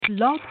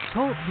Blog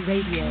Talk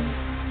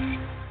Radio.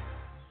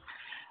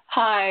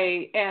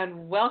 Hi,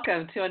 and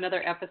welcome to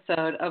another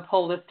episode of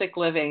Holistic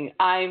Living.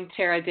 I'm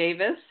Tara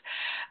Davis.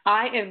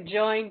 I am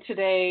joined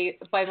today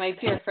by my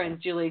dear friend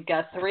Julie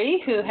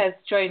Guthrie, who has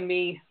joined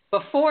me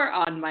before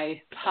on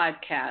my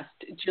podcast.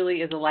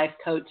 Julie is a life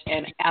coach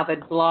and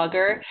avid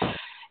blogger,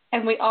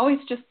 and we always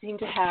just seem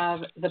to have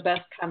the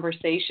best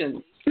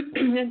conversations.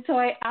 And so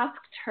I asked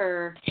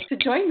her to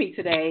join me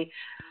today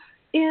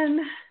in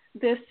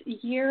this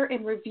year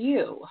in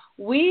review.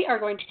 We are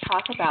going to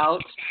talk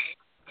about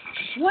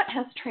what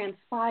has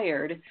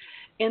transpired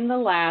in the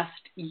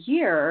last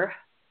year.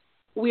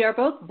 We are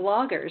both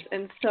bloggers,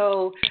 and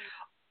so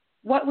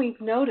what we've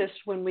noticed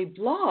when we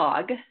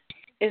blog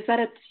is that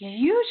it's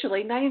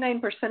usually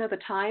 99% of the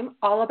time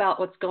all about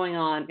what's going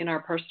on in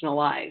our personal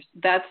lives.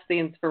 That's the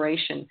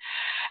inspiration.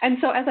 And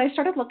so as I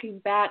started looking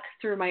back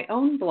through my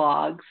own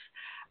blogs,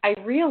 I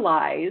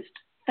realized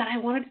that I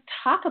wanted to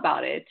talk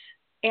about it,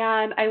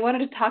 and I wanted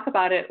to talk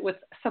about it with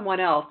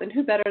someone else, and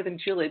who better than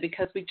Julie,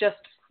 because we just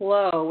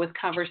flow with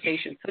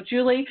conversation. So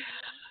Julie,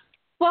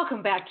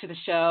 welcome back to the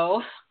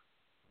show.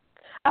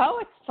 Oh,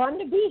 it's fun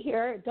to be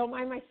here. Don't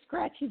mind my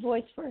scratchy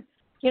voice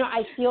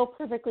I feel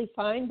perfectly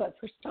fine, but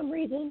for some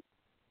reason,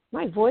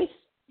 my voice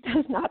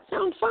does not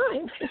sound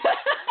fine.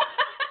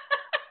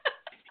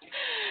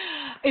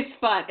 It's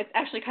fun. It's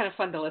actually kind of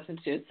fun to listen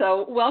to.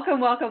 So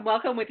welcome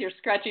with your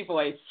scratchy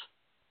voice.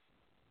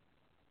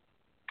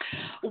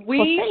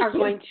 We're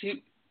going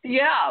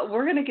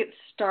to get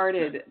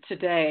started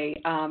today.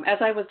 As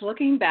I was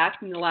looking back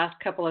in the last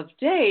couple of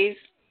days,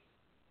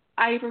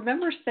 I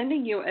remember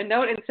sending you a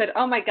note and said,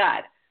 oh my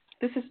God,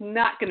 this is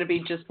not going to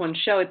be just one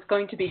show. It's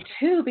going to be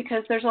two,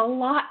 because there's a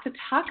lot to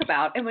talk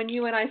about. And when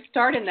you and I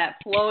start in that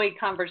flowy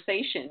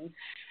conversation,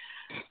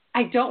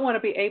 I don't want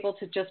to be able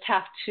to just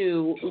have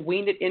to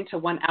wean it into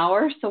 1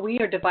 hour. So we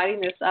are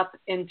dividing this up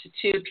into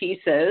two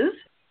pieces,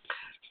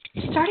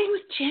 starting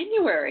with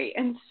January.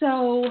 And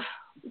so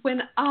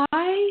when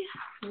I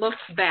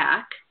looked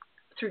back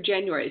through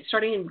January,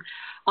 starting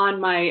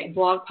on my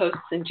blog posts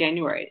in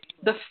January,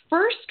 the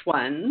first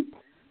one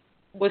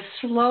was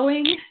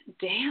slowing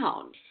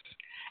down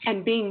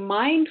and being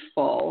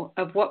mindful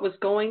of what was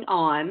going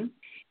on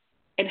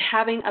and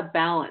having a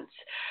balance.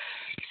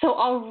 So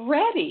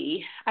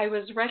already I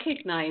was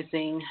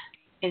recognizing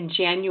in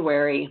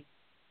January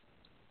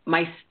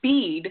my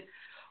speed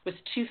was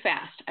too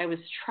fast. I was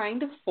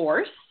trying to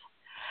force.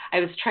 I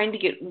was trying to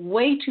get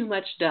way too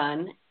much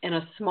done in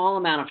a small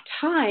amount of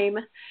time,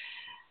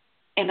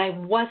 and I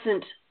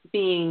wasn't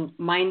being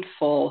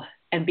mindful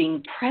and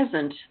being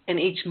present in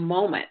each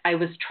moment. I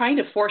was trying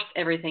to force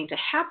everything to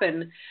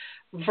happen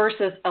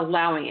versus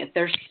allowing it.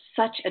 There's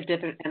such a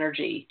different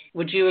energy.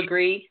 Would you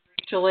agree,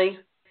 Julie?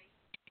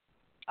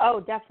 Oh,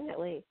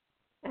 definitely.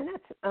 And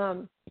that's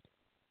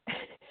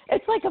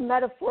it's like a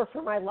metaphor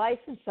for my life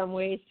in some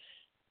ways.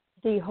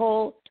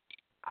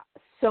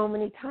 So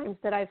many times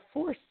that I've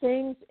forced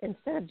things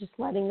instead of just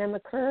letting them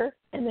occur,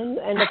 and then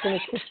you end up in a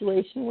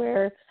situation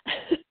where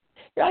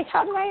you're like,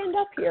 how did I end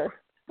up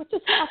here? What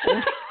just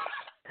happened?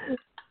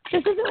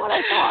 This isn't what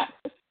I thought.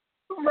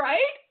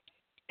 Right?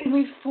 And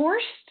we've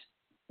forced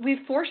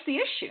the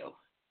issue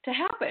to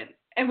happen,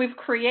 and we've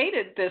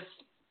created this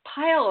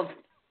pile of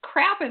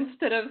crap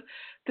instead of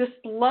this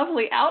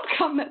lovely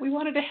outcome that we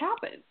wanted to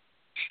happen.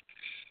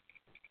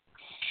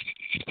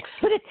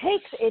 But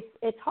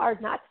it's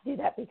hard not to do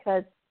that,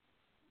 because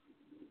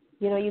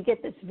you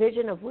get this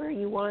vision of where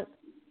you want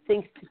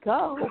things to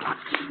go.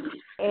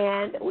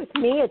 And with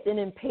me, it's an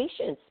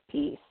impatience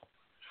piece,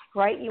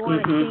 right? You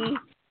want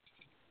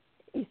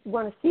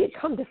to see it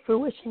come to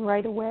fruition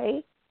right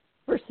away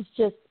versus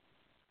just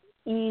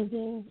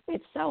easing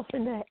itself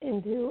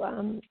into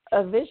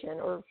a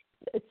vision, or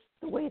it's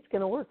the way it's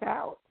going to work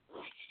out.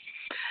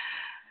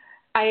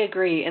 I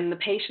agree. And the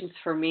patience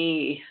for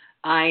me,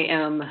 I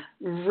am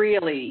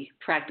really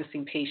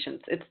practicing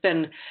patience. It's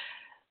been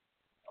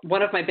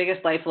one of my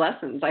biggest life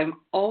lessons. I'm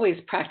always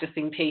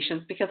practicing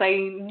patience, because I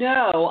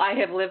know I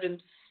have lived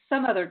in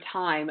some other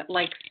time,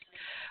 like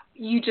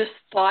you just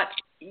thought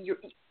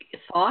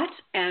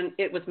and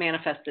it was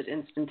manifested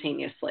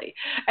instantaneously.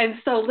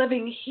 And so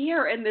living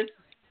here in this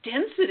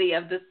density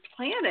of this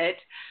planet,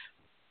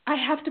 I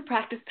have to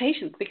practice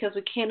patience, because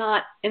we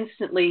cannot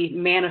instantly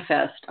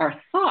manifest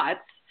our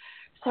thoughts.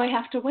 So I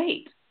have to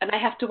wait. And I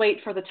have to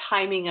wait for the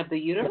timing of the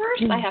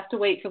universe. I have to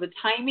wait for the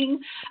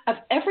timing of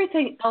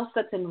everything else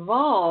that's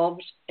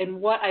involved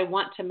in what I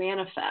want to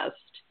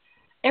manifest.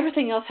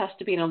 Everything else has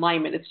to be in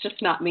alignment. It's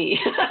just not me.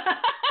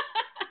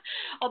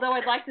 Although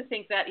I'd like to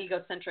think that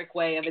egocentric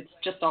way of it's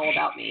just all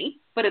about me,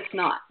 but it's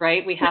not,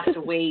 right? We have to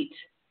wait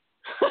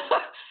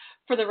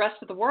for the rest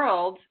of the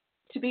world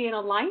to be in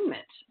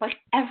alignment. Like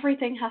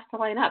everything has to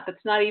line up.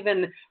 It's not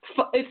even,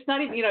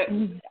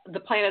 the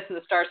planets and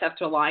the stars have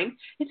to align.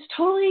 It's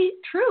totally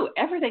true.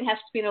 Everything has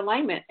to be in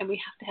alignment, and we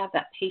have to have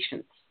that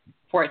patience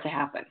for it to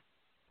happen.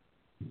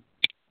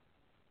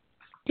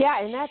 Yeah,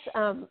 and that's,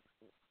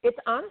 it's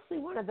honestly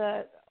one of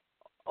the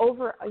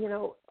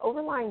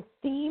overlying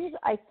themes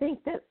I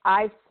think that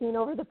I've seen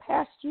over the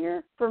past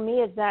year for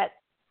me is that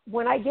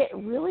when I get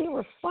really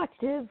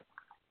reflective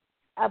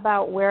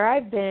about where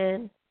I've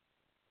been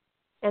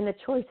and the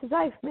choices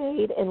I've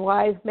made and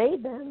why I've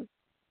made them,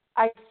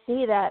 I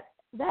see that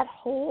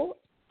whole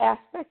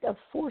aspect of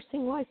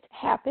forcing life to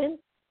happen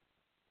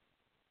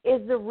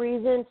is the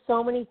reason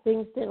so many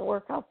things didn't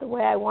work out the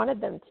way I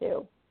wanted them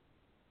to.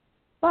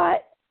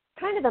 But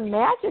kind of the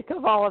magic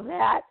of all of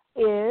that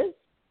is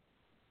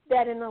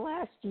that in the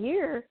last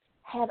year,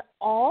 had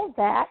all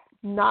that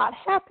not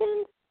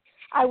happened,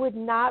 I would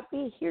not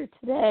be here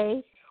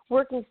today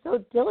working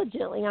so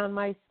diligently on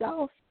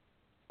myself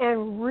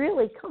and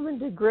really coming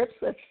to grips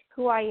with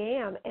who I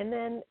am. And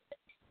then,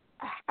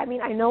 I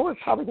mean, I know we're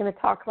probably going to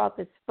talk about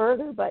this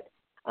further, but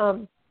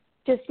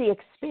just the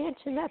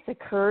expansion that's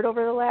occurred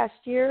over the last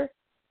year,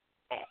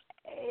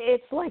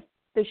 it's like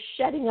the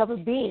shedding of a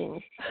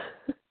being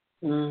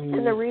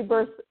and the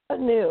rebirth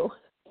anew.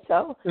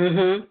 So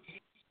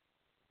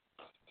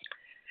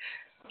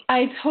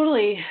I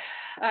totally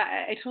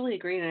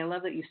agree, and I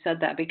love that you said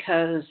that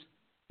because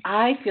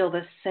I feel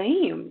the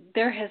same.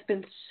 There has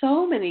been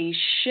so many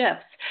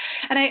shifts,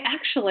 and I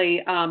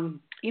actually,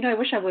 I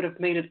wish I would have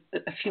made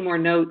a few more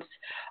notes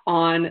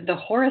on the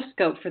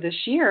horoscope for this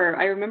year.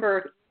 I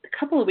remember a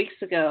couple of weeks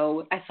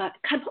ago, I thought,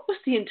 God, what was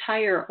the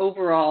entire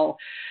overall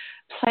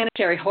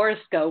planetary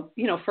horoscope,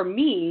 for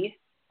me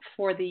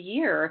for the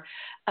year?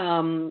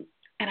 And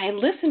I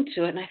listened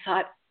to it, and I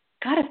thought,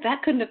 God, if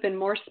that couldn't have been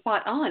more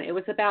spot on. It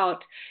was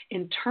about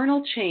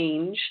internal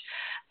change,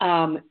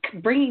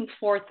 bringing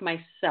forth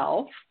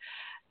myself,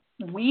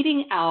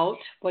 weeding out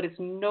what is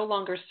no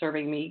longer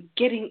serving me,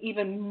 getting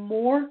even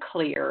more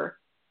clear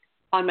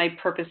on my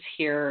purpose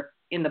here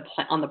on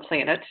the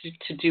planet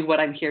to do what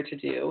I'm here to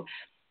do,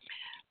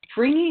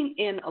 bringing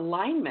in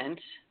alignment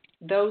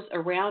those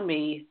around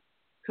me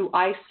who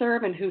I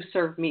serve and who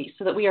serve me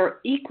so that we are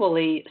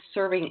equally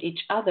serving each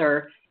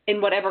other in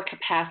whatever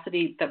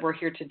capacity that we're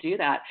here to do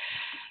that.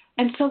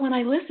 And so when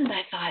I listened,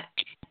 I thought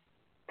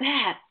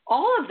that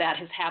all of that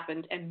has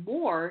happened and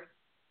more,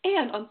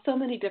 and on so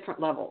many different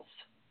levels.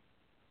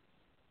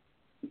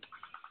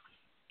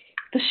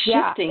 The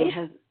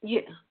shifting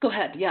go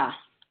ahead. Yeah.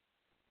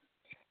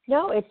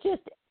 No, it's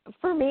just,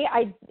 for me,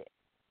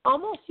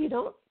 you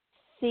don't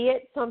see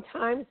it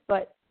sometimes,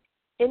 but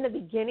in the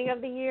beginning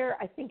of the year,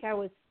 I think I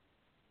was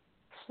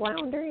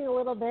floundering a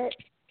little bit.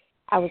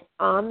 I was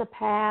on the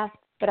path,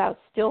 but I was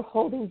still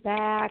holding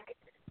back.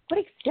 What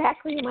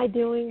exactly am I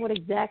doing? What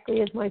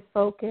exactly is my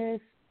focus?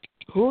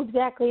 Who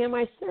exactly am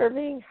I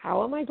serving?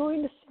 How am I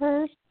going to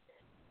serve?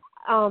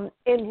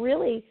 And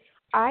really,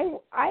 I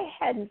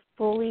hadn't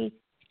fully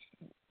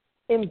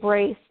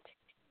embraced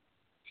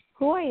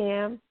who I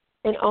am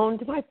and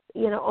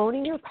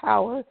owning your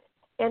power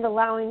and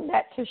allowing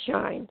that to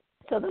shine.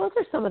 So those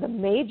are some of the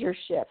major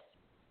shifts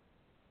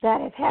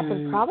that have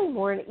happened probably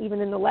more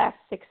even in the last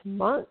 6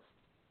 months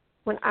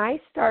when I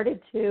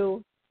started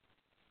to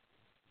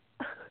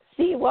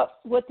see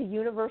what the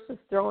universe was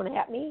throwing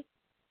at me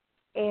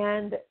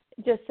and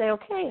just say,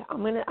 okay,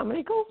 I'm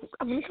gonna go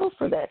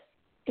for this.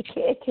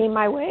 It came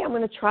my way. I'm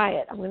going to try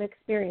it. I'm going to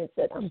experience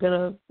it. I'm going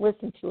to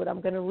listen to it.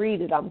 I'm going to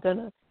read it.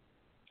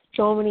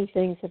 So many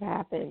things have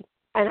happened.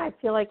 And I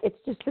feel like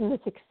it's just been this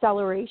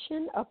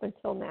acceleration up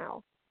until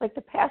now. Like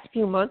the past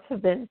few months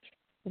have been,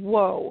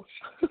 whoa.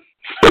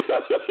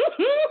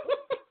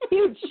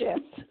 Huge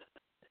shift.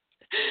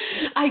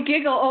 I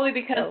giggle only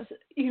because,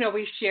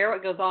 we share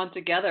what goes on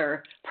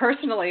together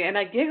personally. And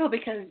I giggle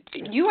because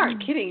you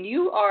aren't kidding.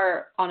 You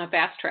are on a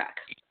fast track.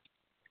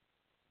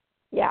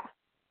 Yeah.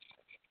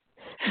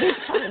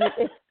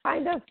 It's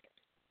kind of,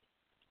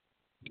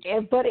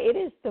 but it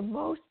is the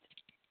most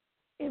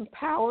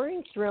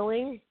empowering,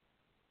 thrilling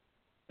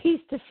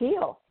piece to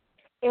feel.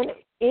 And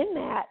in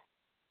that,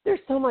 there's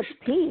so much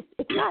peace.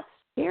 It's not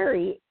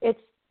scary. It's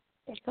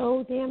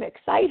so damn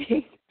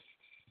exciting.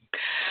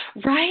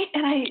 Right,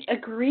 and I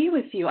agree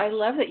with you. I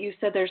love that you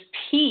said there's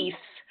peace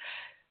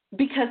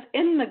because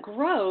in the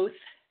growth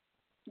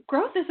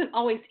isn't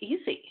always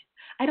easy.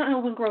 I don't know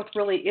when growth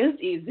really is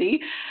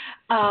easy.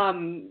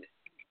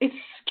 It's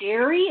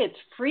scary, it's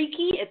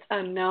freaky, it's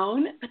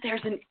unknown, but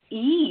there's an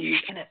ease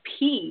and a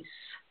peace.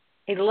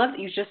 I love that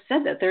you just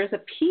said that. There's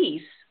a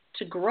peace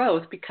to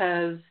growth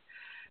because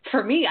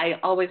for me,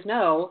 I always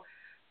know,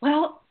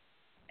 well,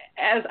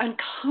 as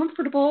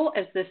uncomfortable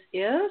as this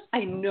is,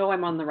 I know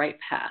I'm on the right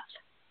path.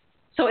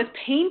 So as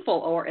painful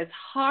or as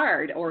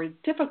hard or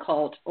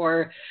difficult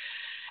or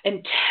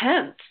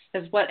intense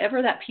as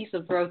whatever that piece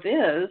of growth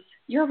is,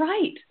 you're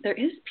right. There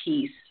is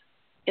peace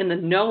in the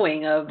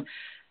knowing of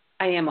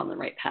I am on the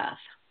right path.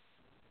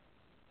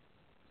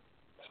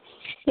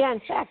 Yeah,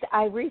 in fact,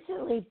 I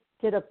recently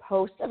did a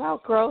post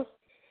about growth,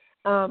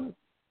 and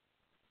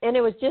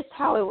it was just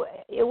how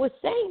it was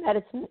saying that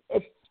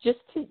it's just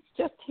to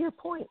your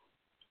point,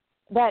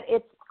 that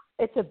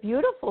it's a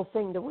beautiful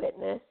thing to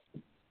witness,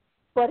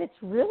 but it's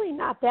really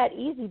not that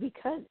easy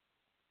because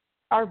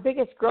our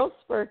biggest growth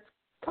spurts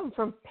come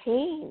from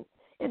pain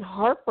and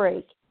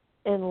heartbreak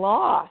and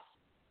loss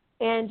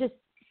and just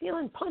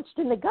feeling punched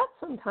in the gut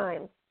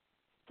sometimes.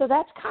 So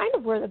that's kind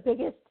of where the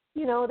biggest,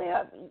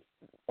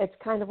 it's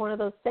kind of one of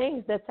those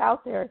things that's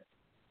out there.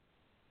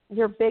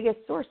 Your biggest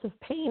source of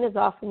pain is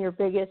often your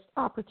biggest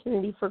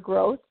opportunity for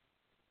growth.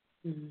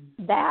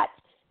 Mm-hmm.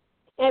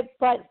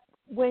 But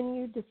when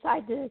you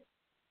decide to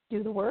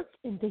do the work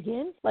and dig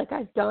in, like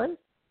I've done,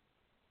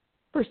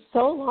 for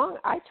so long,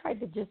 I tried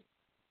to just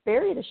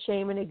bury the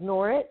shame and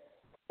ignore it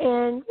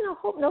and,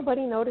 hope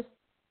nobody noticed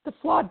the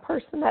flawed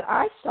person that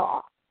I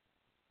saw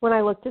when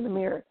I looked in the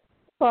mirror.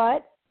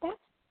 But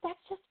that's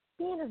just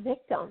being a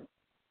victim.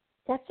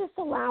 That's just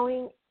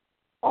allowing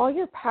all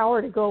your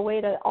power to go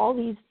away to all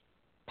these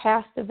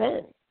past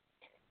events.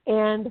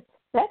 And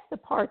that's the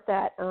part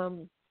that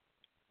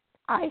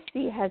I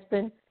see has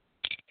been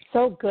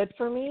so good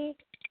for me,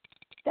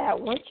 that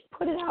once you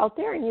put it out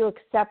there and you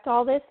accept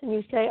all this and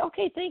you say,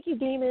 okay, thank you,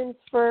 demons,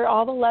 for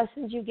all the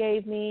lessons you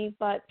gave me,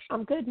 but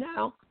I'm good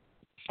now.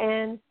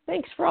 And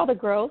thanks for all the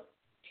growth.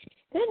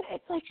 Then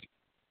it's like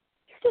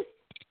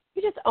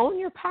you just own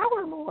your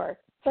power more.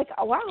 It's like,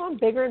 oh, wow, I'm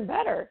bigger and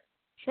better.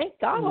 Thank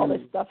God all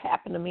this stuff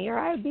happened to me, or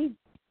I would be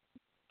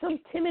some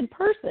timid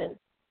person.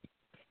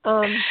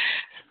 And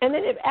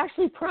then it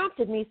actually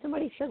prompted me.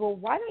 Somebody said, well,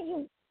 why don't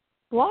you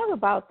blog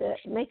about this,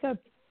 make a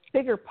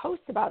bigger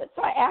post about it?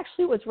 So I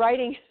actually was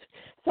writing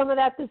some of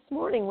that this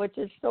morning, which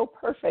is so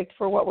perfect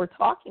for what we're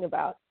talking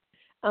about.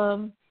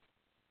 And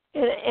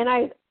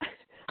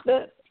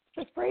the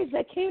phrase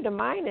that came to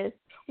mind is,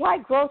 why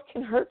growth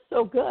can hurt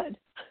so good.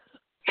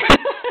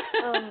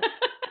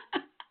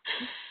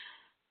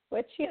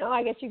 Which,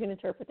 I guess you can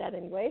interpret that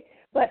anyway.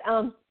 But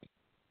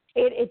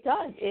it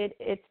does.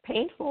 It's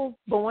painful,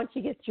 but once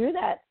you get through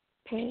that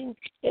pain,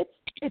 it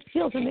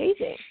feels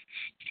amazing.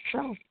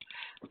 So.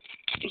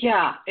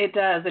 Yeah, it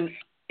does.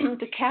 And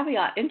the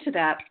caveat into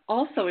that,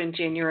 also in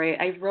January,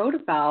 I wrote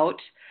about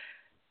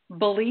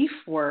belief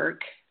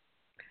work,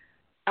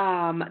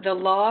 the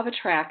law of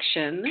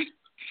attraction,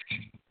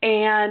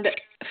 and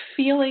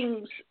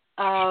feelings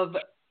of,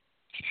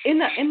 in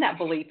that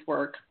belief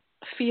work,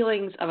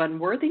 feelings of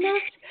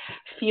unworthiness,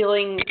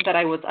 feeling that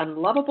I was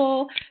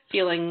unlovable,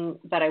 feeling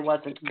that I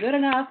wasn't good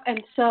enough.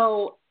 And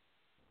so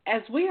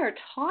as we are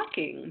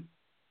talking,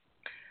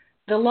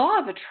 the law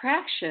of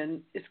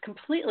attraction is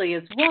completely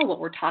as well what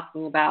we're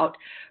talking about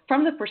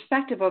from the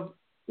perspective of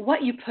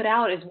what you put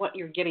out is what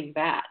you're getting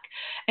back.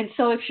 And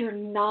so if you're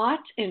not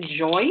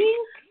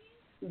enjoying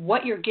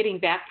what you're getting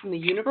back from the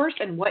universe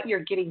and what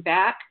you're getting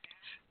back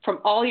from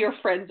all your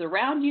friends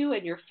around you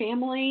and your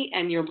family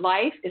and your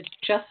life is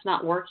just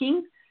not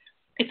working,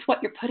 it's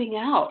what you're putting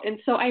out. And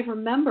so I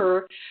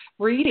remember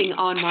reading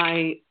on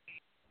my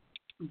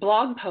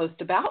blog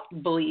post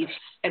about beliefs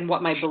and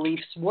what my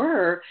beliefs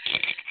were,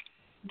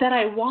 that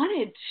I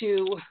wanted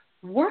to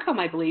work on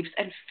my beliefs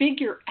and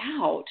figure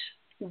out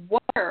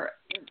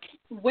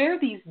where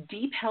these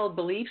deep-held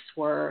beliefs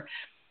were,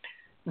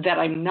 that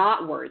I'm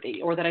not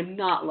worthy, or that I'm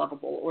not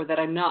lovable, or that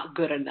I'm not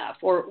good enough,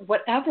 or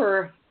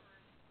whatever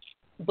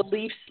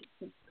beliefs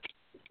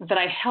that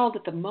I held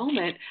at the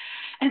moment.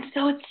 And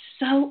so it's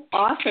so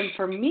awesome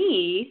for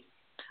me,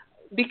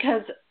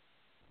 because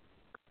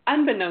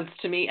unbeknownst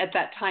to me at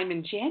that time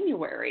in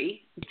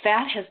January,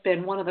 that has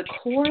been one of the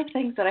core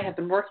things that I have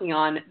been working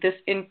on this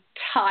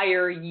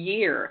entire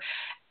year.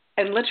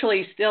 And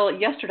literally still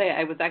yesterday,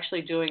 I was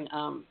actually doing,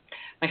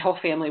 my whole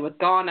family was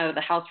gone out of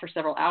the house for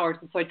several hours.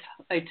 And so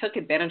I took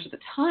advantage of the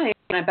time.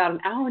 And about an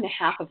hour and a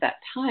half of that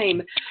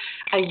time,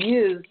 I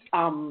used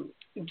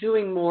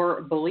doing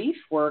more belief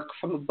work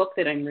from a book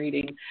that I'm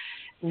reading,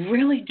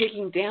 really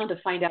digging down to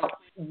find out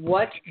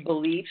what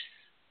beliefs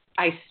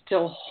I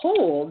still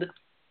hold.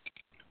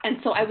 And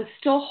so I was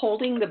still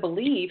holding the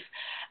belief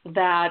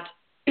that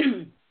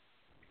if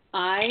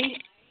I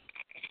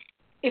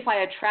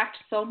attract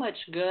so much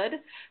good,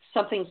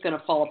 something's going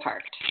to fall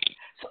apart.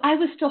 So I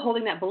was still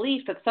holding that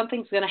belief that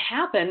something's going to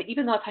happen,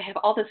 even though if I have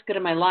all this good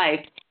in my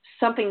life,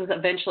 something's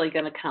eventually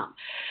going to come.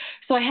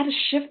 So I had to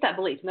shift that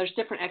belief. And there's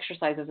different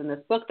exercises in this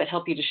book that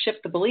help you to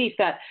shift the belief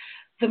that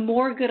the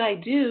more good I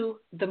do,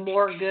 the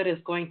more good is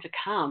going to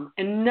come.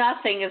 And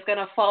nothing is going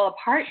to fall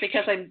apart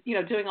because I'm,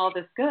 doing all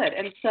this good.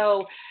 And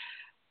so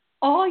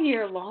all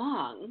year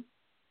long,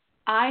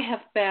 I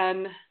have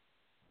been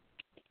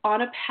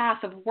on a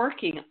path of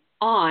working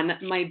on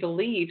my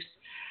beliefs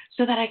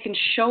so that I can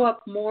show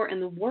up more in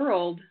the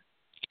world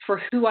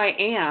for who I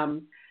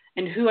am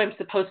and who I'm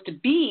supposed to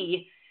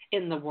be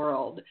in the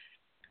world.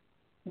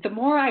 The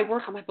more I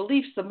work on my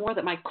beliefs, the more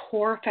that my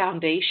core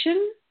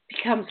foundation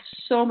becomes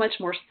so much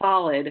more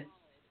solid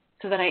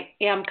so that I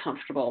am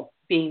comfortable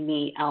being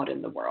me out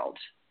in the world.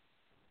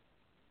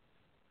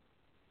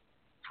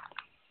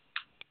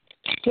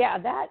 Yeah,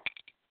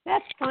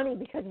 that's funny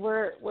because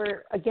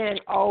we're again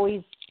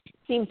always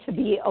seem to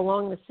be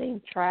along the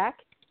same track.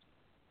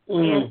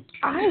 And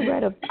I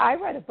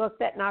read a book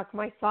that knocked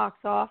my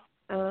socks off.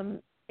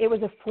 It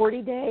was a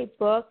 40-day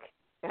book.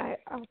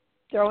 I'll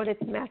throw it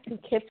at Matthew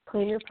Kipp's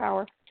Claim Your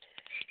Power.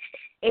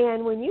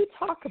 And when you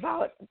talk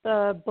about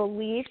the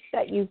beliefs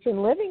that you've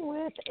been living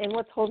with and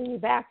what's holding you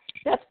back,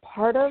 that's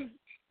part of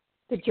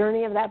the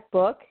journey of that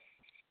book.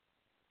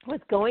 was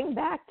going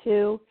back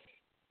to,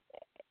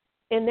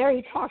 in there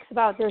he talks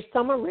about there's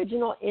some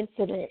original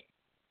incident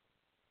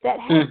that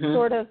has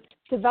sort of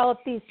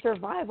developed these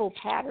survival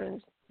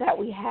patterns that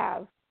we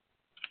have.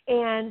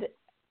 And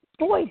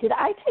boy, did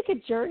I take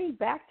a journey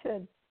back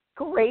to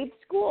grade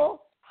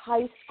school,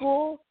 high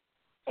school,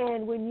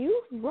 and when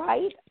you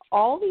write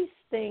all these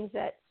things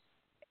that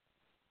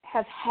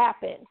have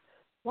happened,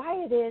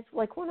 why it is,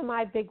 like one of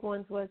my big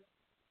ones was,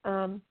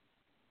 I'm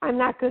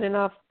not good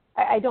enough,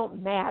 I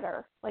don't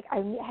matter. Like I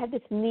had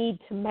this need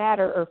to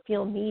matter or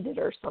feel needed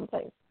or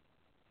something.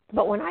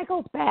 But when I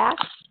go back,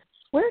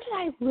 where did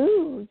I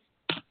lose?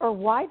 Or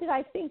why did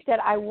I think that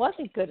I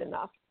wasn't good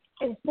enough?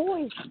 And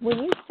boy, when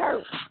you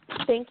start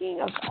thinking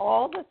of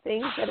all the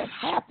things that have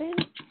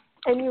happened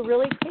and you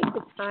really take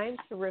the time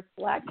to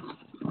reflect,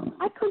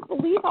 I couldn't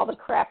believe all the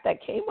crap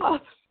that came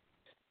up.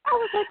 I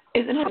was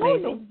like, isn't it how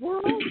amazing? in the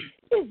world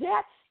is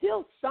that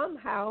still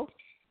somehow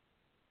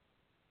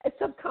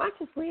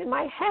subconsciously in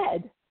my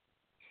head?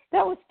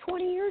 That was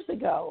 20 years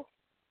ago,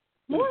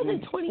 more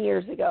than 20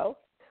 years ago.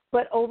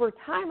 But over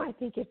time, I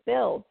think it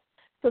builds.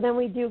 So then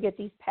we do get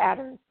these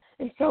patterns.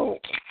 And so,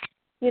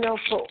 you know,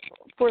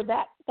 for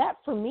that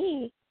for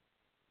me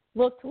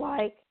looked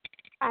like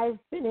I've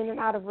been in and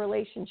out of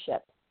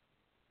relationships,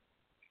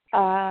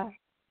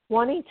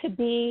 wanting to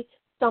be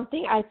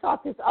something I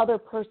thought this other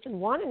person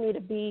wanted me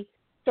to be,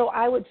 so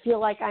I would feel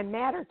like I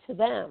mattered to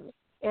them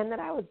and that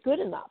I was good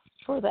enough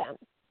for them.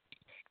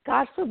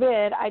 God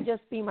forbid I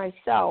just be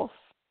myself.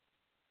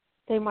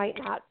 They might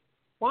not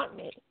want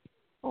me,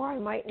 or I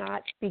might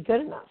not be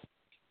good enough.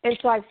 And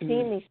so I've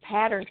seen these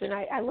patterns, and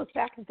I look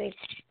back and think,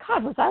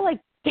 God, was I like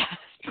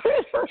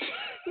desperate? Or,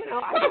 you know,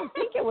 I don't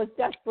think it was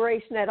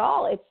desperation at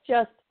all. It's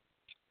just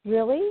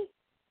really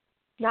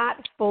not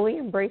fully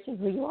embracing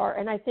who you are.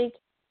 And I think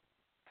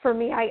for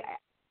me,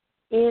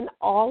 in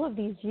all of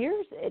these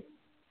years,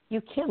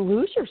 you can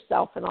lose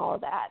yourself in all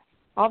of that.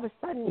 All of a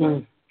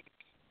sudden,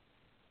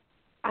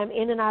 I'm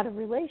in and out of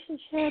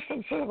relationships.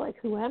 I'm sort of like,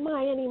 who am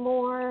I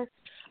anymore?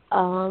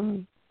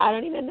 I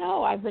don't even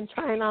know. I've been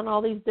trying on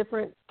all these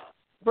different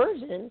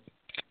versions.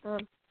 So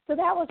that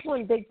was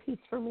one big piece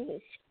for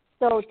me.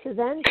 So to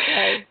then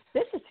say,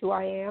 this is who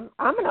I am,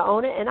 I'm going to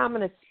own it, and I'm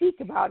going to speak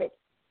about it.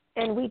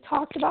 And we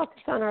talked about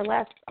this on our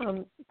last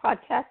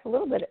podcast a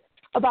little bit,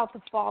 about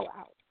the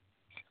fallout.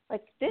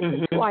 Like, this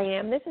is who I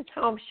am. This is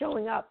how I'm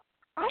showing up.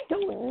 I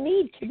don't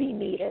need to be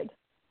needed.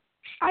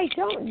 I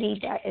don't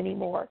need that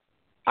anymore.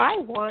 I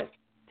want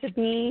to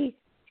be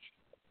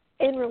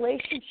in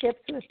relationships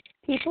with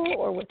people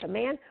or with a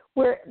man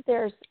where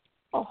there's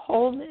a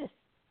wholeness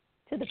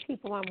to the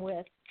people I'm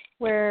with,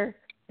 where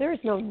there's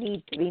no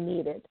need to be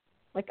needed.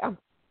 Like,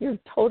 you're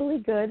totally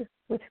good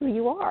with who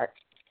you are.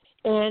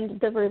 And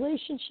the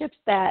relationships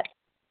that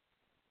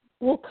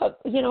will come,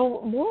 you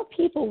know, more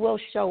people will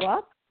show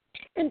up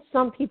and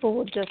some people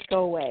will just go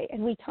away.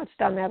 And we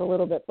touched on that a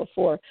little bit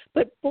before.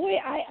 But boy,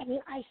 I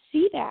mean, I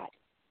see that.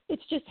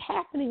 It's just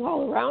happening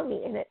all around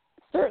me, and it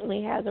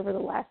certainly has over the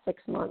last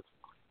 6 months.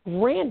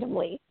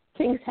 Randomly,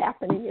 things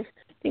happening. You're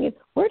thinking,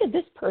 where did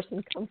this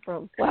person come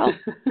from? Well,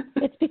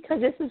 it's because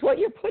this is what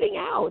you're putting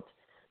out.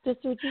 Just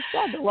what you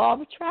said, the law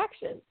of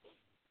attraction.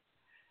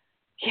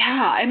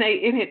 Yeah,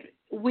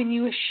 when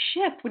you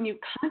shift, when you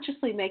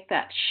consciously make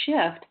that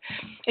shift,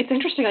 it's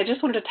interesting. I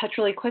just wanted to touch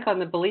really quick on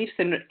the beliefs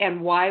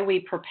and why we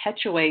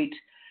perpetuate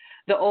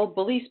the old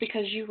beliefs,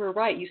 because you were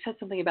right. You said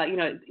something about,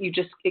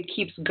 it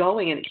keeps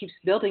going and it keeps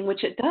building,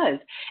 which it does.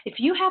 If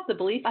you have the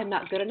belief, I'm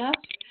not good enough,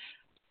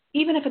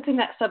 even if it's in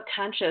that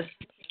subconscious,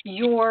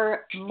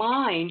 your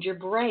mind, your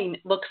brain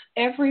looks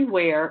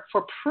everywhere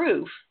for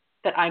proof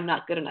that I'm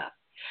not good enough.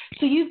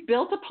 So you've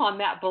built upon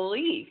that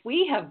belief.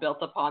 We have built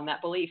upon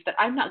that belief that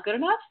I'm not good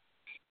enough.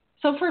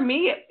 So for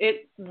me,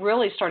 it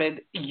really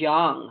started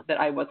young that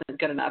I wasn't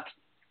good enough.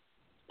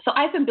 So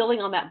I've been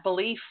building on that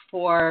belief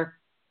for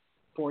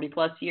 40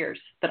 plus years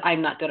that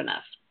I'm not good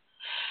enough.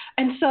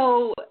 And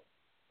so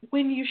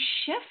when you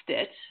shift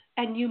it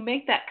and you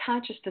make that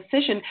conscious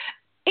decision,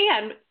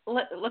 and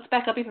let's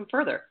back up even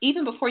further.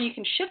 Even before you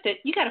can shift it,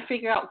 you got to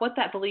figure out what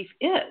that belief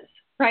is,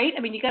 right?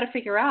 I mean, you got to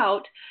figure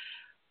out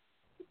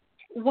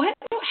why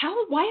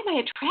am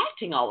I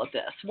attracting all of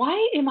this?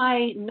 Why am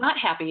I not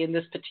happy in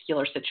this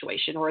particular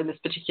situation or in this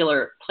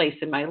particular place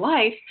in my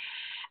life?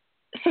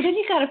 So then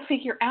you got to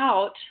figure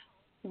out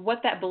what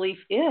that belief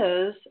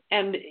is.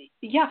 And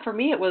yeah, for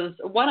me, it was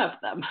one of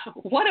them.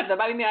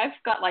 I mean, I've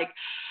got like,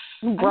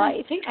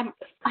 right. I think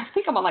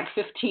I'm on like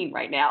 15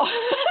 right now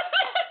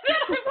that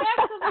I'm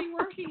actually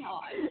working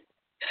on,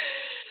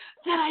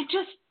 that I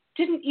just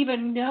didn't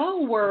even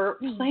know were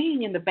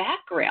playing in the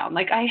background.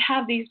 Like, I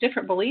have these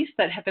different beliefs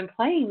that have been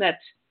playing that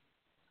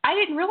I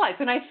didn't realize.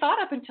 And I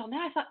thought up until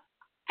now,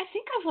 I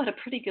think I've led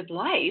a pretty good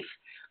life,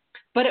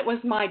 but it was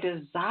my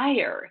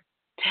desire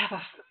to have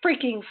a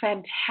freaking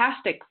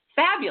fantastic,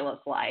 fabulous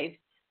life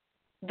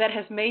that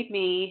has made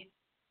me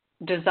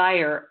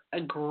desire a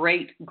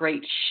great,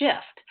 great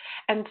shift.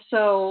 And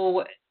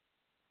so,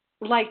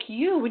 like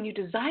you, when you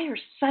desire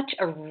such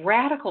a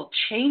radical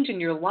change in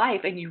your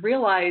life and you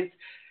realize,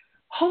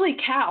 holy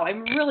cow,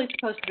 I'm really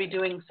supposed to be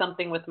doing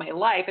something with my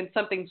life, and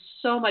something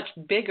so much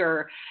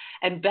bigger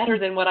and better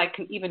than what I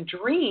can even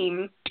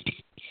dream,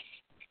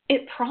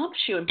 it prompts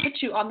you and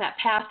puts you on that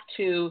path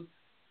to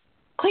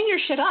clean your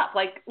shit up.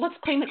 Like, let's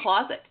clean the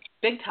closet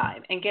big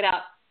time and get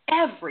out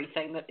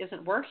everything that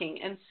isn't working.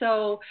 And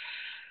so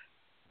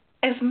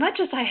as much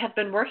as I have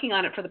been working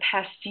on it for the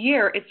past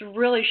year, it's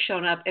really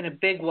shown up in a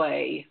big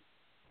way.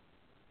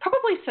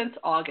 Probably since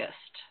August,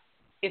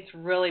 it's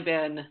really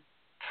been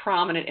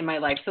prominent in my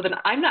life. So then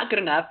I'm not good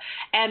enough,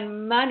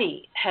 and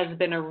money has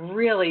been a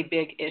really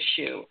big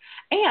issue.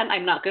 And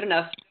I'm not good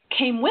enough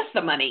came with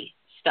the money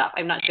stuff.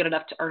 I'm not good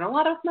enough to earn a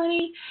lot of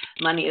money.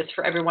 Money is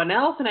for everyone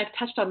else, and I've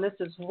touched on this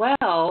as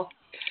well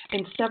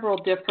in several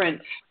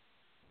different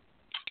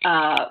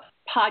podcasts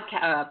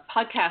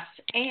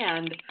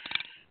and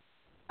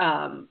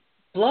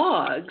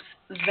blogs,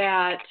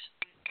 that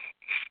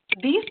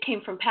these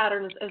came from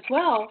patterns as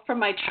well from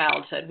my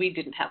childhood. We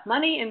didn't have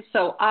money, and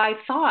so I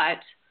thought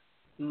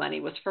money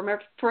was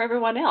for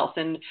everyone else,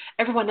 and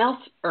everyone else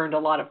earned a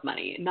lot of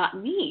money,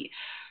 not me.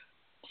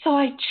 So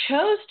I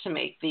chose to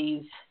make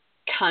these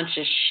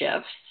conscious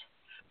shifts,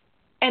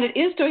 and it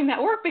is doing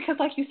that work because,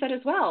 like you said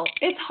as well,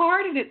 it's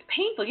hard and it's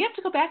painful. You have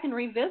to go back and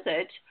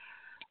revisit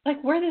like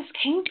where this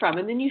came from,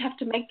 and then you have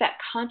to make that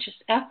conscious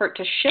effort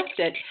to shift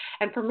it.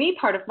 And for me,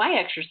 part of my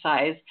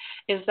exercise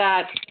is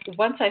that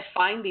once I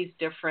find these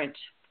different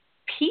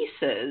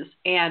pieces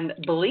and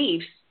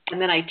beliefs, and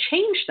then I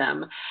change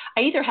them, I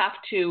either have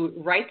to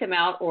write them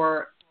out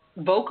or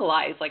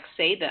vocalize, like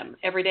say them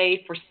every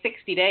day for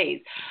 60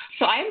 days.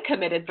 So I am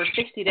committed for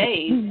 60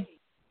 days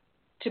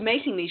to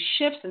making these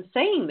shifts and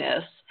saying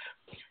this.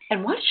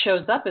 And what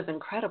shows up is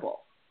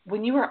incredible.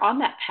 When you are on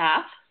that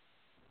path,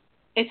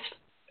 it's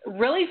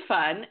really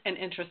fun and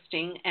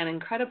interesting and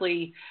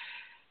incredibly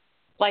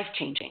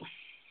life-changing.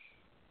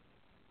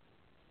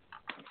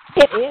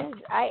 It is.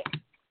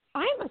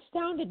 I'm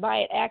astounded by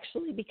it,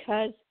 actually,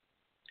 because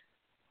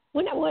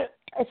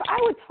if I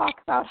would talk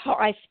about how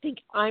I think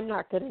I'm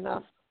not good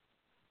enough,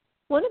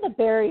 one of the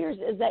barriers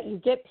is that you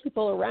get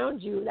people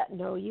around you that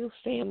know you,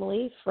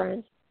 family,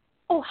 friends.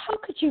 Oh, how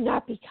could you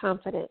not be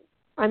confident?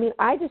 I mean,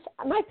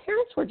 my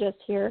parents were just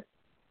here,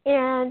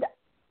 and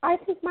I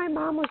think my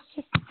mom was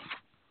just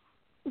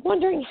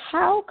wondering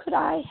how could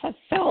I have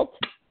felt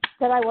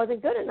that I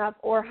wasn't good enough,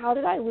 or how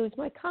did I lose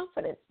my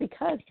confidence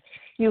because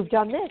you've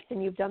done this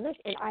and you've done this,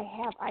 and I've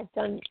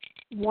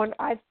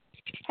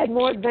had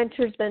more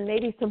adventures than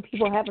maybe some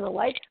people have in a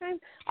lifetime.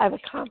 I've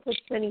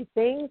accomplished many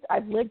things.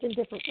 I've lived in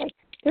different places.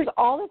 There's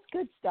all this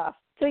good stuff.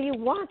 So you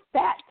want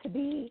that to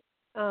be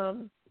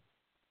that.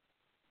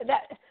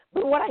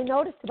 But what I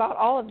noticed about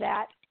all of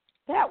that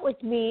was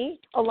me.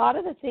 A lot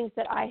of the things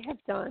that I have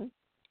done,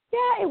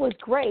 yeah, it was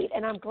great,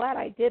 and I'm glad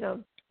I did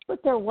them.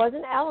 But there was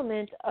an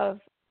element of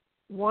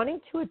wanting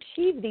to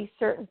achieve these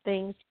certain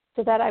things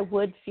so that I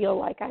would feel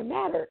like I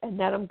matter and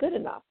that I'm good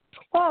enough.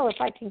 Well, if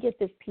I can get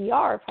this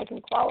PR, if I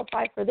can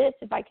qualify for this,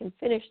 if I can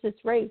finish this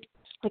race,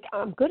 like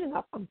I'm good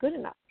enough.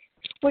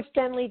 Which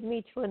then leads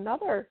me to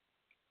another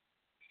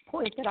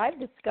point that I've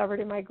discovered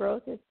in my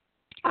growth is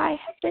I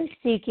have been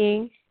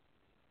seeking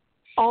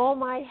all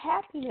my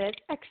happiness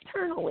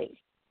externally.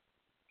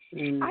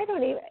 I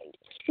don't even,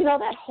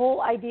 that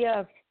whole idea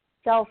of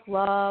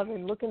self-love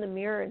and look in the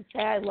mirror and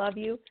say I love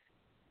you,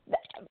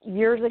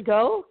 years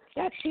ago,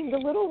 that seemed a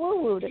little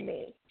woo-woo to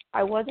me.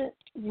 I wasn't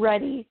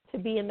ready to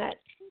be in that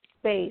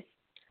space.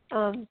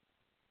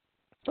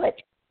 But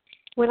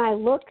when I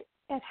look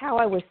at how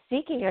I was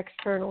seeking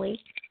externally,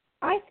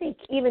 I think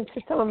even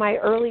to some of my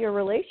earlier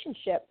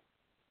relationships,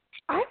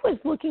 I was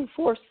looking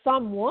for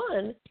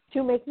someone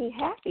to make me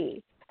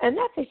happy. And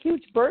that's a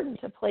huge burden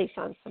to place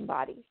on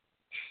somebody.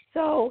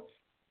 So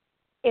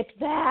it's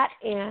that,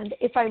 and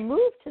if I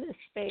move to this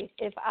space,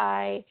 if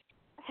I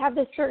have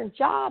this certain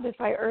job, if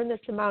I earn this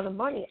amount of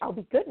money, I'll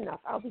be good enough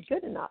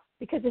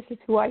because this is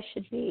who I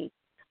should be.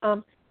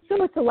 So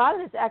it's a lot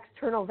of this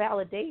external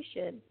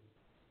validation.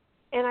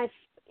 And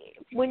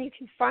when you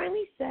can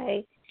finally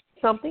say,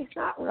 something's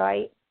not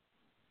right,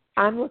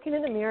 I'm looking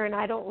in the mirror and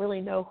I don't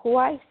really know who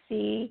I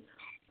see,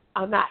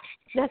 I'm not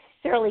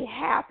necessarily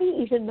happy,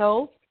 even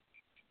though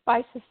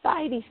by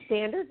society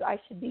standards I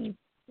should be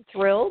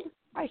thrilled,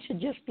 I should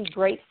just be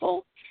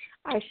grateful,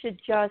 I should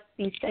just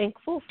be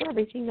thankful for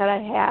everything that I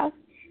have.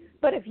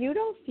 But if you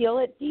don't feel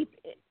it deep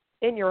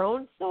in your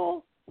own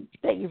soul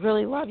that you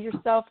really love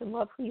yourself and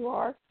love who you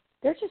are,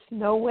 there's just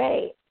no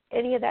way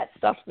any of that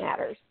stuff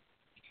matters.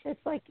 It's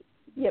like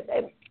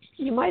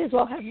you might as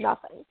well have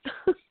nothing.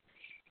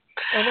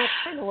 And that's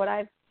kind of what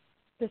I've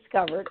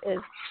discovered is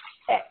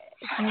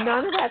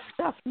none of that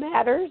stuff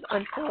matters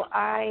until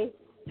I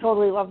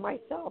totally love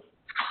myself.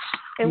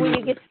 And when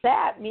you get to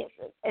that,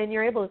 and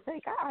you're able to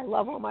say, God, I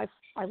love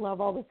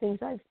all the things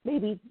I've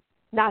maybe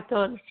not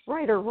done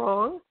right or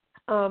wrong.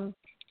 I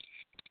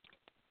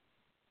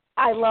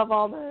love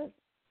all the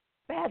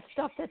bad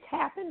stuff that's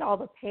happened, all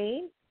the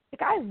pain.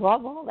 Like I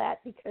love all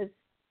that because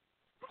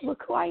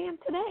look who I am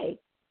today.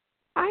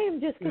 I am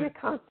just going to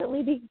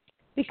constantly be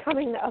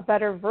becoming a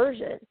better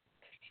version.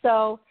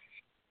 So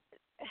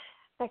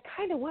I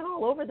kind of went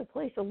all over the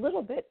place a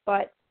little bit,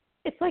 but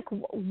it's like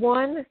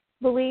one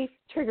belief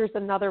triggers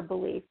another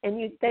belief.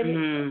 And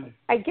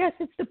I guess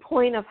it's the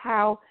point of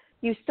how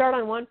you start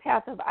on one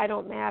path of I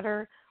don't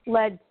matter,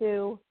 led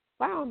to,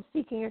 wow, I'm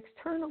seeking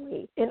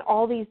externally in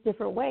all these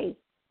different ways,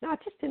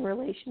 not just in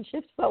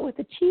relationships, but with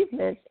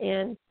achievements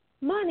and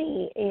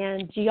money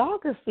and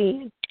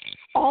geography.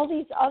 All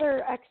these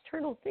other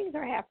external things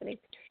are happening.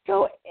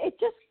 So it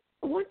just,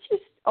 once you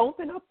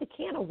open up the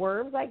can of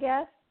worms, I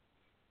guess,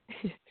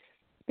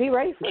 be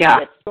ready for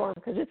the storm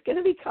because it's going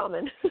to be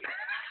coming.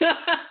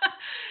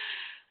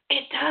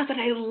 It does, and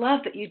I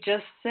love that you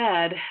just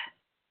said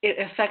it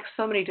affects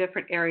so many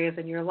different areas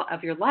of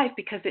your life,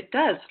 because it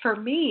does. For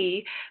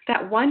me,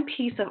 that one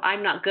piece of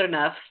I'm not good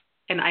enough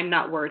and I'm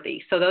not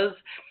worthy. So those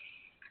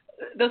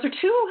are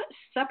two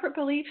separate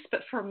beliefs,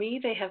 but for me,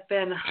 they have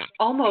been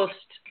almost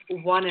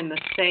one and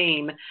the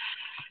same.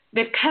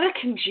 They've kind of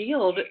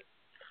congealed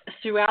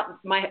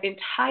throughout my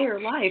entire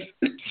life,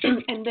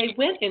 and they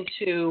went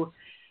into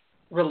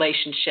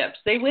relationships.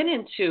 They went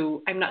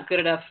into I'm not good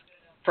enough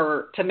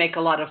to make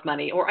a lot of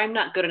money, or I'm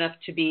not good enough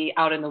to be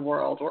out in the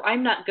world, or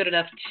I'm not good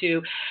enough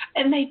to,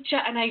 and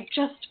I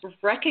just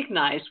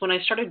recognized when I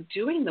started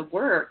doing the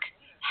work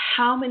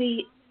how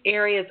many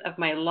areas of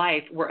my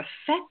life were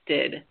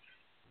affected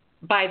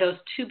by those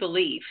two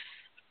beliefs.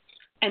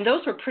 And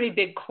those were pretty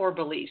big core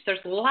beliefs. There's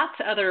lots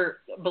of other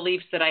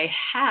beliefs that I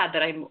had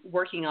that I'm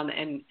working on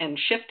and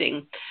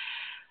shifting.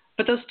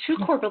 But those two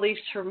core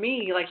beliefs for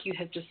me, like you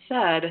had just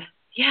said,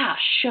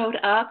 showed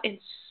up in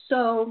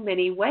so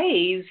many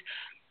ways.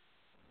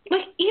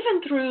 Like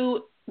even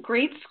through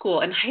grade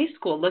school and high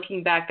school,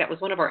 looking back, that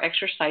was one of our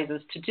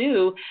exercises to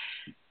do.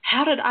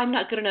 How did I'm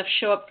not good enough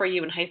show up for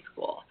you in high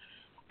school?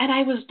 And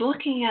I was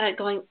looking at it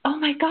going, oh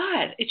my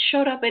God, it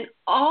showed up in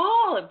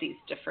all of these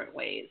different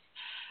ways.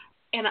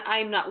 And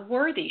I'm not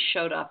worthy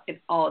showed up in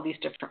all of these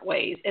different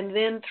ways. And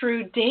then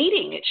through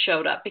dating, it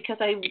showed up because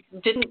I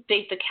didn't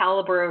date the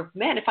caliber of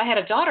men. If I had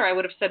a daughter, I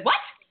would have said, what?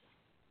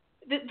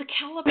 The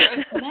caliber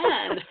of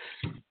men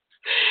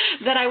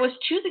that I was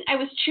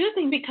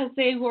choosing because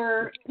they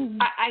were,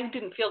 I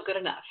didn't feel good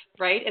enough,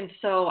 right? And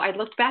so I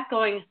looked back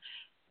going,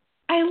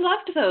 I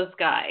loved those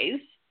guys,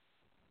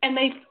 and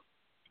they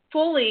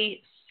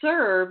fully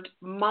served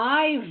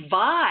my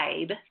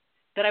vibe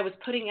that I was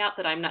putting out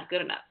that I'm not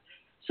good enough.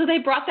 So they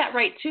brought that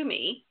right to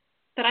me,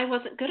 that I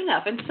wasn't good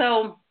enough. And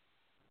so,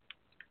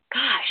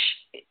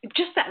 gosh,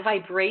 just that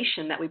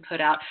vibration that we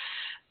put out,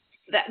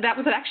 that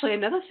was actually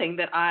another thing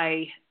that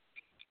I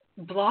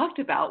blogged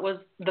about, was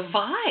the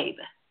vibe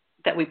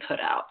that we put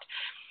out.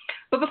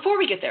 But before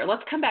we get there,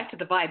 let's come back to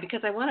the vibe,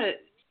 because I want to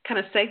kind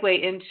of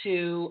segue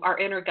into our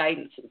inner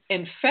guidance.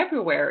 In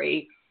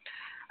February,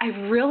 I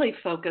really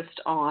focused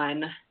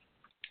on,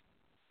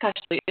 gosh,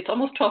 it's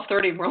almost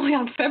 12:30. We're only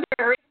on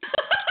February.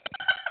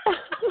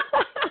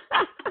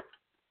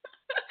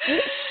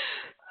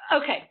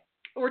 Okay,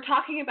 we're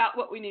talking about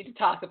what we need to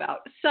talk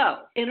about. So,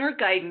 inner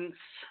guidance,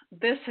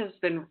 this has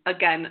been,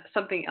 again,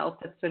 something else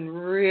that's been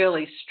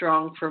really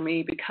strong for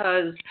me,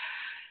 because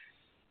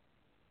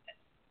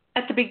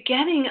at the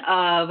beginning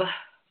of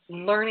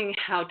learning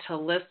how to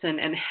listen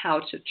and how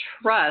to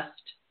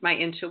trust my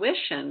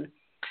intuition,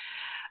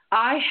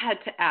 I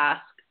had to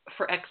ask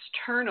for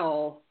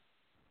external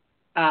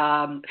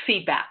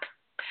feedback.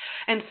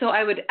 And so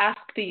I would ask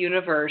the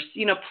universe,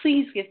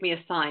 please give me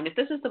a sign if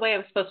this is the way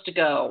I'm supposed to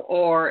go,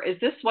 or is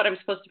this what I'm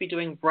supposed to be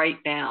doing right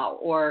now,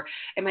 or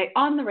am I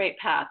on the right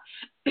path?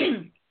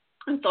 And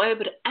so I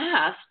would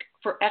ask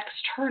for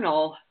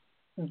external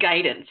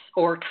guidance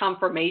or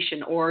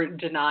confirmation or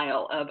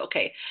denial of,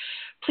 okay,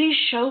 please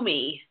show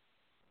me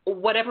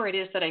whatever it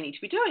is that I need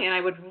to be doing. And I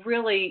would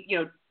really,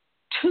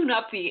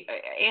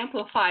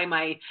 amplify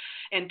my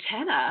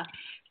antenna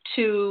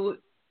to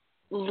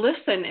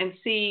listen and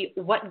see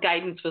what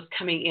guidance was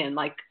coming in.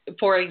 Like,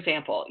 for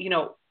example,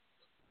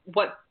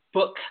 what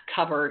book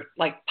cover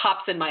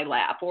pops in my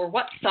lap, or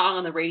what song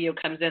on the radio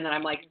comes in and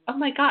I'm like, oh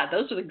my God,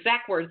 those are the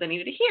exact words I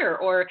needed to hear.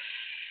 Or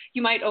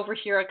you might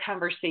overhear a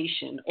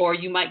conversation, or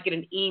you might get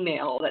an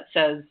email that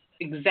says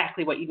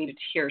exactly what you needed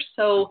to hear.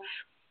 So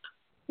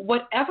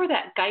whatever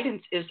that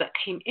guidance is that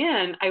came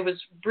in, I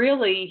was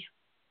really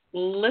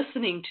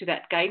listening to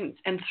that guidance.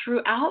 And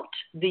throughout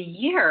the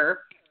year,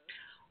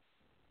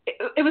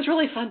 it was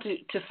really fun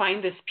to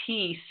find this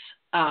piece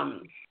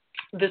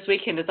this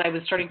weekend as I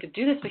was starting to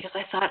do this, because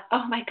I thought,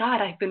 oh my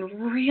God, I've been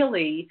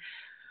really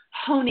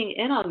honing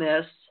in on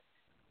this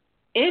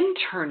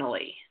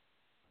internally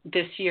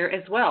this year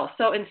as well.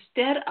 So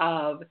instead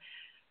of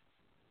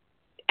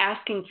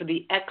asking for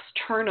the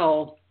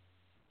external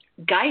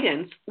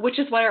guidance, which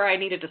is where I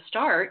needed to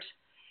start,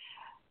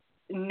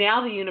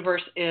 now the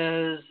universe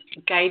is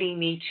guiding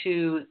me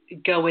to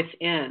go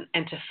within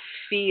and to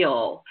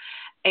feel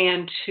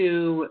and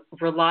to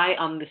rely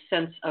on the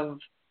sense of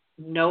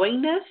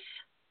knowingness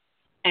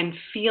and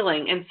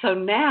feeling. And so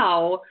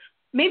now,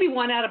 maybe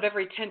 1 out of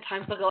every 10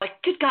 times I'll go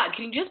like, good God,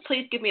 can you just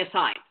please give me a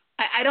sign?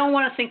 I don't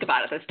want to think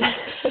about it this time.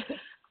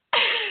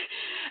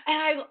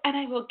 and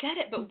I will get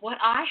it. But what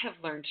I have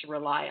learned to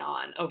rely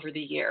on over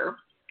the year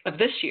of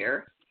this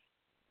year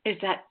is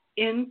that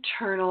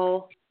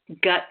internal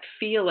gut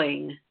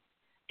feeling,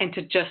 and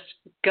to just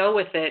go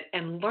with it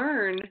and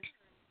learn,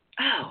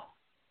 oh,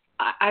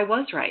 I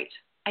was right.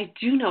 I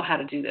do know how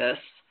to do this,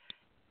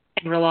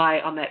 and rely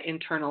on that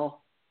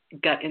internal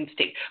gut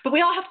instinct. But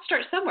we all have to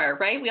start somewhere,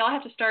 right? We all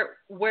have to start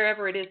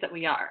wherever it is that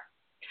we are.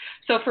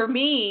 So for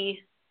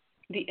me,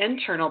 the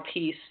internal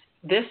piece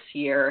this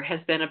year has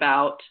been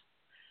about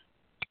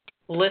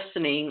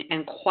listening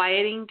and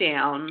quieting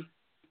down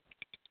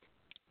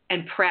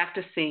and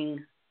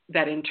practicing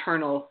that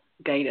internal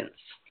guidance.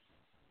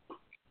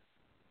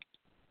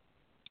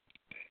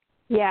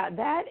 Yeah,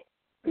 that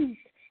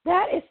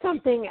is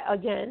something,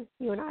 again,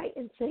 you and I,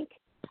 in sync,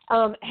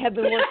 have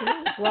been working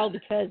on as well,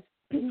 because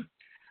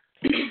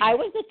I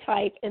was the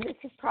type, and this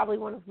is probably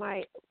one of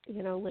my,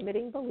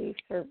 limiting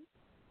beliefs, or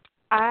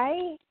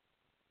I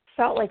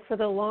felt like for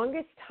the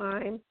longest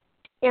time,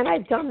 and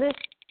I've done this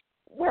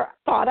where I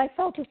thought I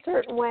felt a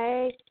certain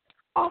way,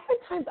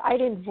 oftentimes I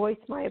didn't voice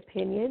my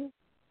opinion.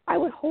 I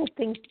would hold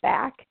things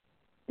back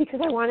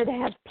because I wanted to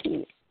have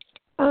peace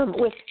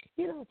with,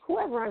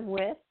 whoever I'm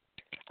with,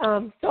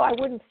 so I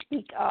wouldn't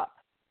speak up.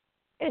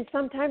 And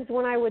sometimes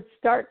when I would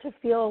start to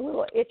feel a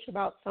little itch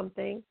about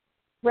something,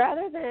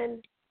 rather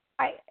than,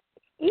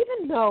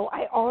 even though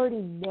I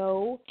already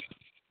know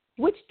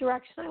which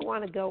direction I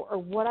want to go or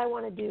what I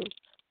want to do,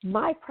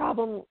 my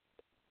problem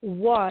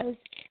was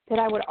that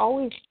I would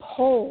always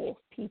poll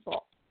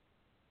people.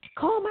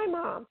 Call my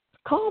mom.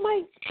 Call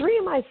 3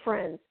 of my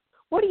friends.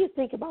 What do you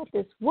think about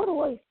this? What do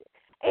I think?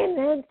 And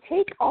then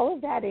take all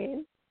of that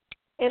in,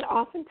 and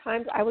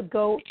oftentimes I would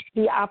go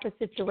the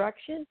opposite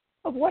direction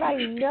of what I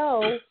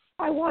know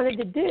I wanted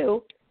to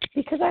do,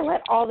 because I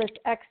let all this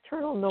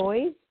external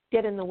noise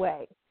get in the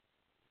way.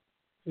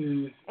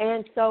 Mm.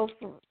 And so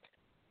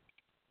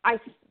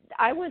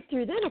I went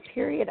through then a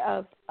period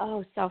of,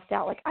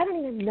 self-doubt. Like, I don't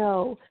even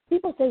know.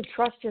 People say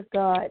trust your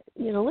gut,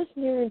 listen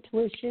to your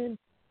intuition.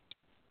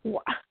 I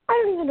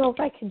don't even know if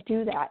I can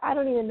do that. I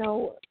don't even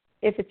know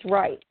if it's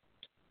right.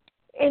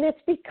 And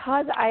it's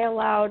because I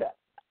allowed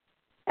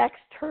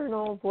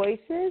external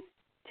voices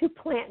to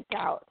plant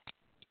doubt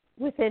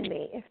within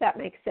me, if that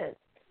makes sense.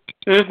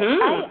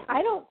 Mm-hmm.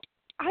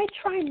 I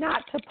try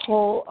not to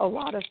poll a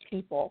lot of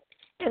people,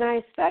 and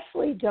I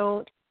especially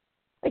don't,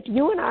 like,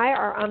 you and I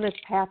are on this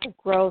path of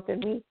growth,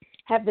 and we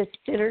have this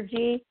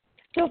synergy.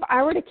 So if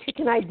I were to kick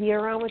an idea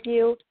around with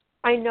you,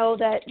 I know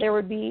that there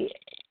would be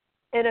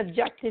an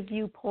objective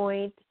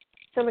viewpoint,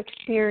 some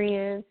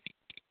experience,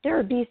 there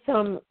would be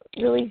some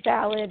really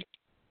valid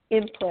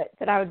input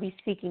that I would be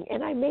seeking,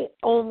 and I may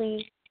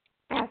only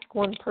ask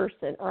one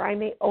person, or I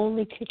may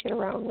only kick it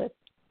around with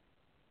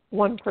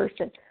one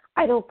person.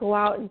 I don't go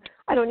out and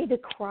I don't need to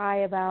cry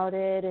about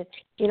it and,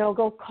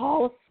 go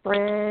call a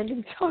friend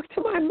and talk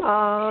to my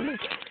mom and,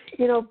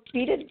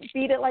 beat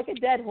it like a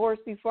dead horse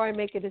before I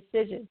make a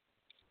decision.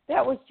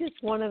 That was just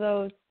one of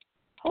those,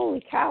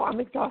 holy cow, I'm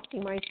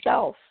exhausting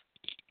myself.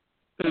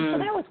 And so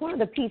that was one of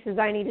the pieces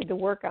I needed to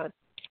work on.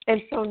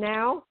 And so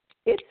now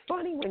it's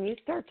funny when you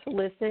start to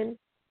listen,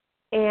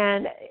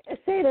 and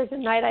say there's a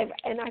night I've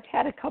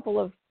had a couple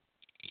of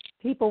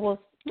people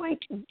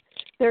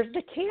there's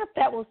the camp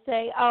that will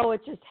say, oh,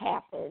 it just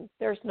happened.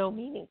 There's no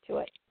meaning to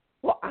it.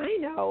 Well, I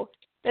know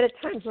that at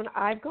times when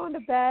I've gone to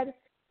bed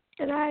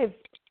and I've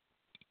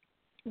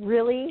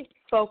really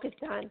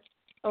focused on,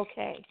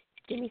 okay,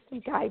 give me some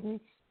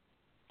guidance,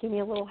 give me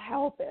a little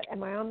help.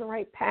 Am I on the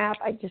right path?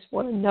 I just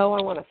want to know.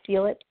 I want to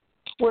feel it.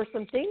 Where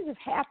some things have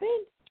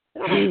happened,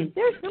 and I'm like,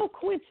 there's no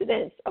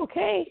coincidence.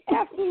 Okay,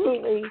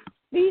 absolutely.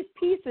 These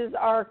pieces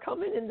are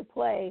coming into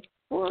play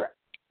for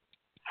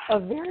a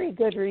very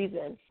good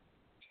reason.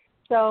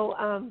 So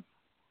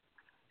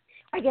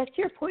I guess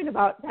to your point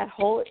about that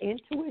whole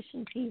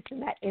intuition piece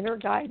and that inner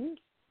guidance,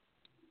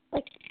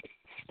 like,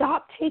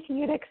 stop taking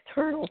it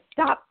external.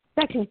 Stop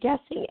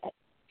second-guessing it.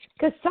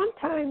 Because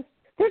sometimes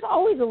there's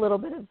always a little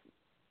bit of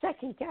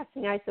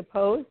second-guessing, I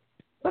suppose,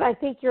 but I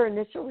think your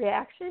initial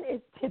reaction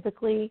is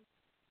typically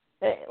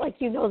like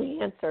the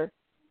answer.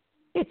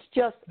 It's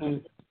just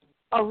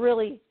a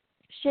really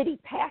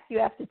shitty path you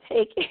have to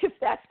take if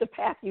that's the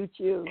path you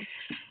choose.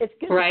 It's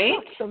going to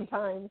suck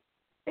sometimes.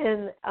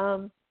 And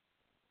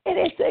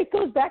it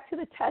goes back to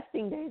the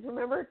testing days.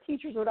 Remember,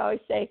 teachers would always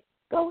say,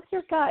 go with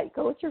your gut,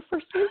 go with your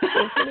first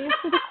instinct and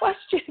answer the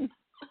question.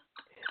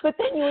 But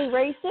then you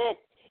erase it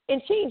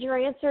and change your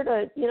answer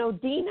to,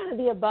 D, none of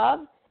the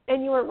above,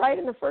 and you were right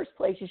in the first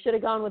place. You should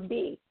have gone with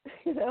B.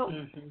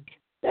 Mm-hmm.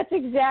 That's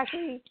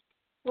exactly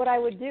what I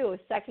would do, is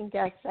second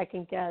guess,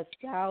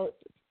 doubt,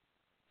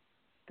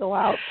 go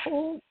out,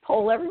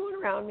 poll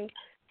everyone around me.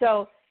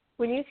 So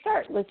when you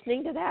start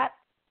listening to that,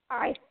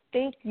 I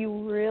think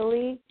you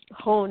really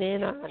hone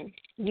in on,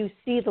 you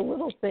see the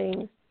little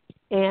things,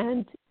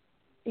 and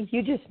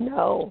you just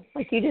know,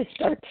 you just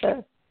start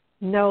to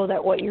know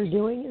that what you're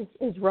doing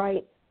is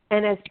right.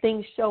 And as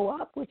things show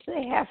up, which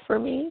they have for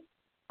me,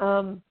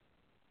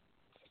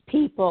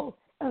 people,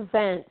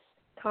 events,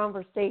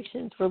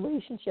 conversations,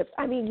 relationships,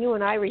 you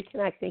and I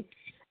reconnecting,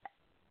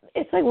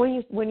 it's like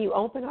when you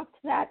open up to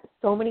that,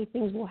 so many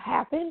things will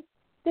happen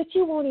that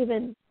you won't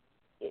even,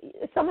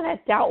 some of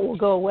that doubt will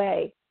go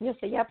away. You'll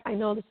say, yep, I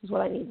know this is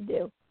what I need to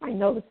do. I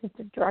know this is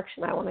the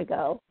direction I want to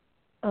go.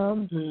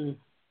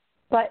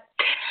 But,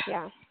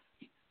 yeah.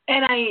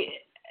 And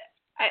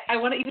I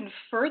want to even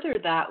further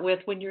that with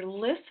when you're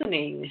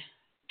listening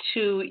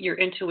to your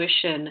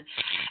intuition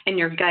and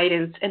your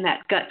guidance and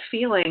that gut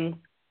feeling,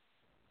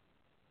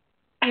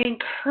 I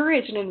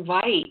encourage and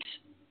invite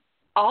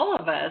all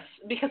of us,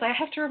 because I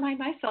have to remind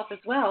myself as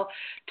well,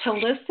 to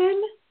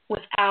listen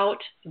without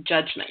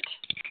judgment.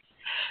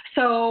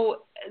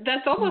 So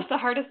that's almost the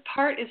hardest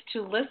part, is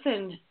to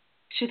listen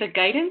to the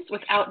guidance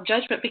without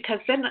judgment, because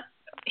then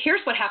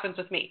here's what happens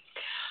with me.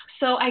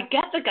 So I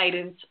get the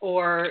guidance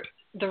or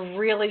the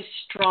really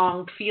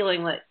strong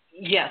feeling that,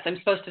 yes, I'm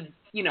supposed to,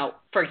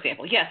 for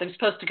example, yes, I'm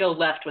supposed to go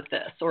left with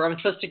this, or I'm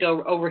supposed to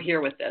go over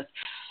here with this.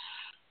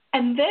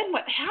 And then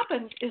what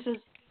happens is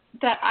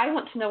that I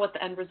want to know what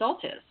the end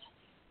result is.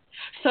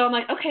 So I'm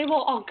like, okay,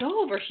 well, I'll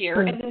go over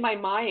here. And then my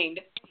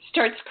mind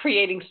starts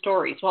creating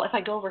stories. Well, if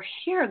I go over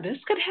here, this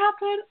could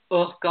happen.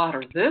 Oh, God,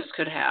 or this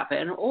could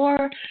happen.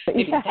 Or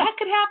maybe that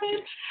could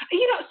happen.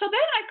 So then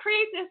I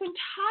create this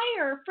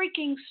entire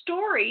freaking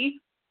story.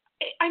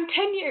 I'm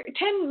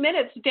 10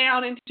 minutes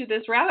down into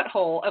this rabbit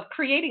hole of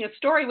creating a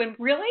story when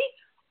really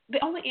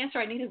the only answer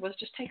I needed was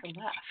just take a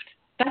left.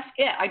 That's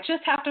it. I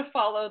just have to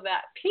follow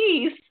that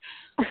piece.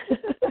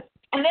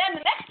 And then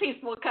the next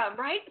piece will come,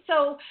 right?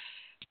 So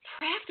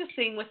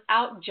practicing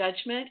without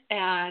judgment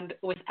and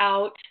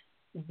without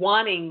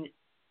wanting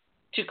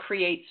to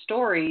create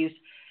stories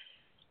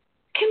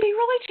can be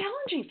really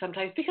challenging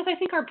sometimes, because I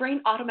think our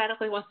brain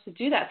automatically wants to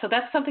do that. So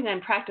that's something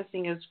I'm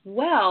practicing as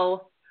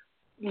well,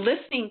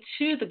 listening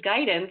to the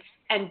guidance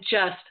and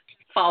just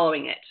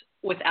following it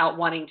without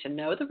wanting to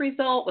know the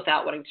result,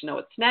 without wanting to know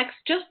what's next.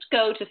 Just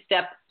go to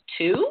step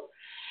 2.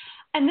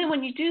 And then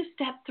when you do,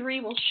 step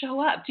 3 will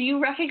show up. Do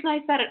you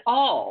recognize that at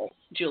all,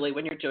 Julie,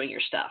 when you're doing your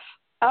stuff?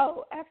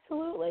 Oh,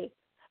 absolutely.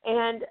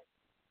 And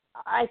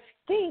I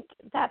think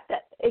that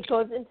it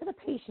goes into the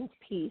patience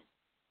piece,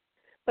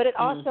 but it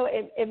also,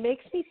 it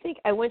makes me think.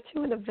 I went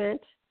to an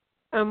event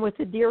with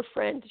a dear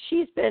friend.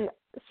 She's been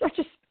such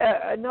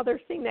another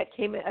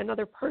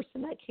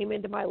person that came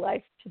into my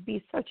life to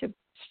be such a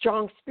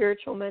strong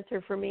spiritual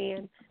mentor for me,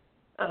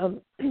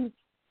 and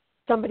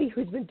somebody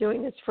who's been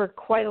doing this for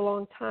quite a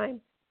long time.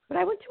 But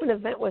I went to an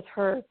event with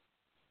her,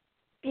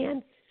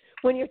 and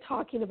when you're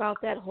talking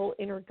about that whole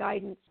inner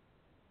guidance,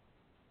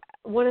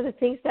 one of the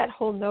things, that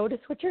whole notice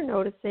what you're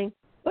noticing,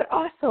 but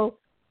also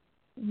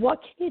what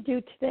can you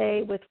do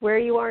today with where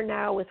you are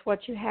now, with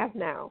what you have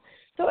now.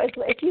 So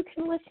if you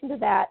can listen to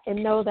that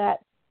and know that,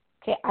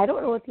 okay, I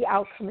don't know what the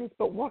outcome is,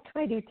 but what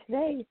can I do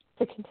today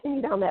to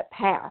continue down that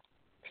path?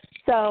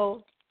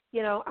 So,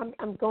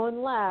 I'm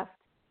going left.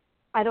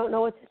 I don't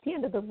know what's at the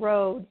end of the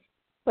road,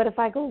 but if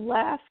I go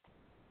left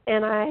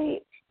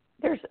and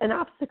there's an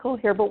obstacle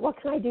here, but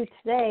what can I do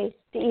today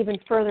to even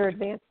further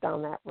advance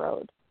down that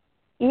road?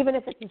 Even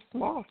if it's a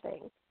small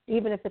thing,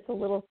 even if it's a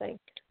little thing.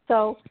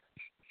 So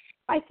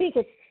I think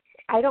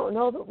I don't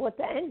know what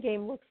the end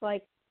game looks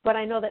like, but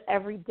I know that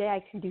every day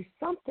I can do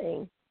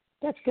something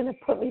that's going to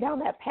put me down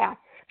that path.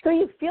 So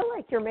you feel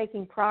like you're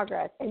making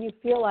progress, and you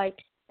feel like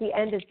the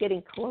end is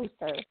getting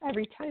closer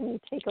every time you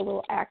take a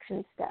little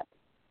action step.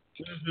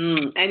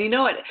 Mm-hmm. And you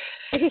know what?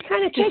 It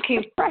kind of takes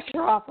the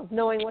pressure off of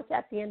knowing what's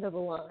at the end of the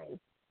line,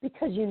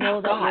 because you know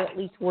that you're at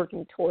least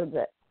working towards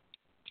it.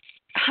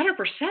 100%.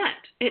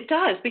 It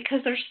does,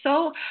 because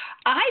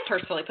I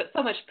personally put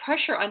so much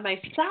pressure on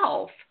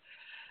myself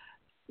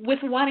with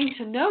wanting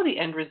to know the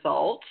end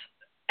result.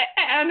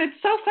 And it's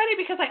so funny,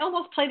 because I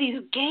almost play these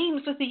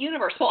games with the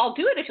universe. Well, I'll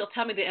do it if you'll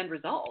tell me the end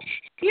result,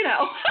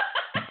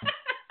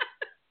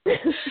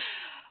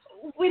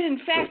 When in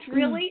fact,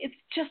 really, it's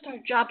just our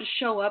job to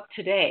show up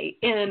today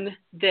in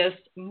this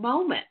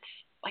moment.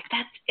 Like,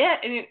 that's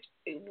it.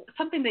 And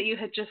something that you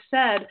had just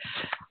said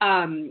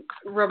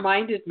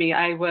reminded me.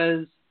 I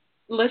was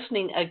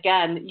listening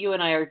again. You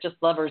and I are just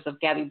lovers of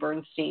Gabby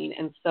Bernstein.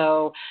 And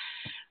so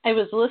I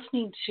was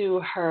listening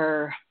to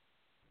her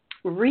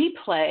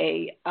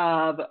replay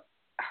of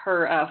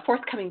her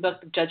forthcoming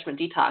book, Judgment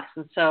Detox.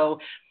 And so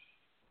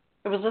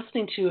I was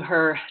listening to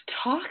her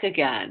talk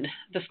again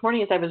this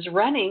morning as I was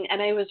running,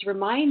 and I was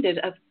reminded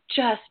of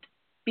just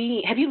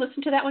being. Have you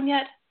listened to that one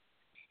yet?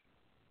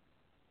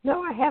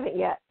 No, I haven't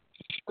yet.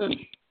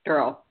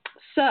 Girl.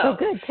 So. Oh,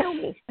 good. Tell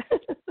me.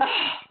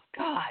 Oh,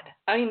 God.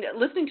 I mean,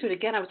 listening to it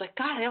again, I was like,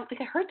 God, I don't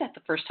think I heard that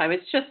the first time.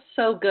 It's just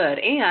so good.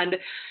 And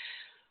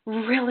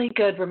really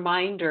good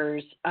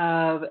reminders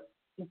of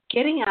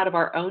getting out of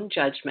our own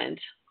judgment.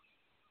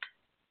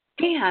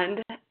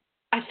 And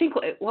I think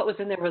what was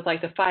in there was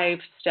like the 5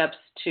 steps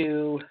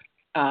to,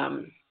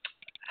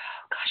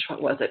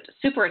 what was it?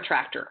 Super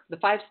attractor. The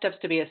 5 steps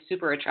to be a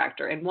super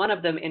attractor. And one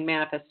of them in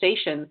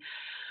manifestation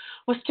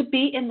was to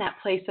be in that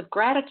place of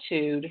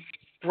gratitude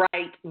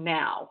right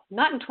now.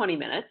 Not in 20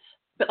 minutes,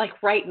 but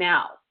like right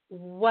now.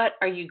 What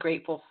are you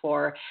grateful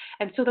for?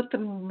 And so that the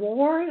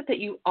more that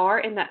you are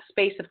in that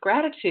space of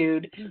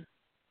gratitude,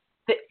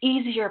 the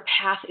easier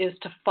path is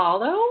to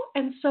follow.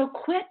 And so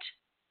quit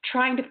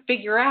trying to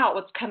figure out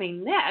what's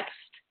coming next.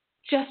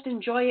 Just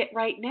enjoy it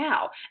right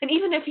now. And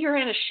even if you're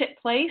in a shit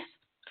place,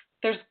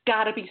 there's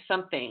got to be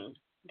something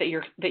that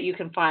you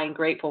can find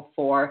grateful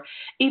for.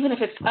 Even if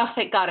it's, oh,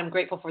 thank God, I'm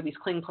grateful for these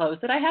clean clothes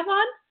that I have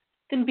on,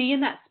 then be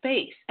in that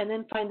space and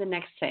then find the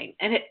next thing.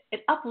 And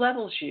it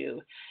up-levels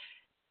you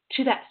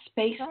to that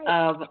space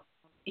of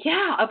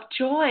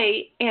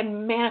joy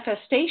and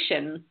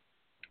manifestation,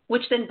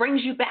 which then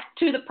brings you back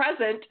to the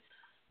present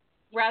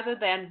rather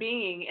than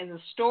being in the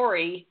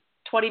story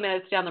 20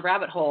 minutes down the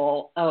rabbit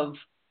hole of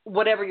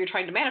whatever you're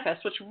trying to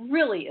manifest, which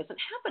really isn't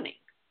happening.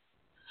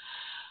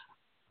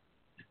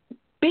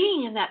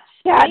 Being in that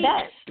space.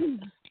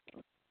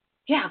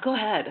 Go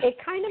ahead. It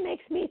kind of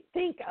makes me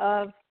think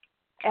of,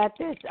 at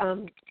this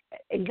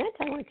event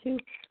I went to,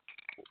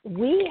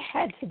 we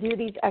had to do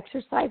these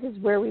exercises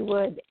where we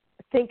would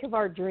think of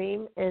our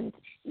dream and,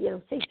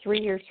 say 3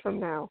 years from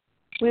now,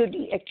 we would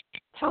be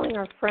telling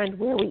our friend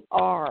where we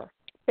are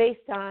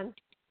based on,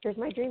 here's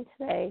my dream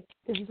today,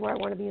 this is where I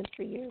want to be in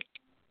 3 years.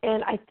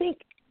 And I think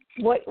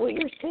what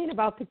you're saying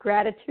about the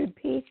gratitude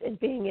piece and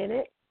being in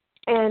it,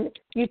 and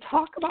you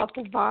talk about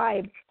the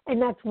vibe,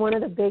 and that's one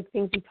of the big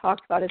things you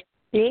talked about is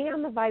being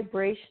on the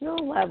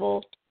vibrational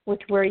level with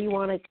where you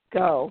want to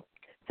go.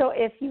 So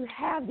if you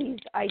have these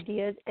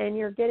ideas and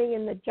you're getting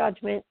in the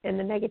judgment and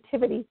the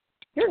negativity,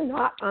 you're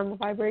not on the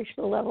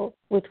vibrational level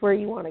with where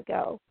you want to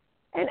go.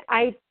 And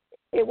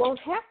it won't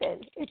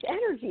happen. It's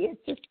energy.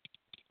 It's just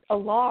a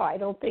law. I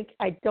don't think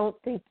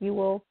you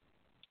will.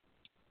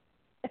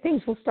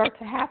 Things will start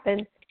to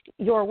happen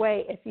your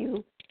way if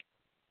you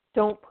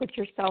don't put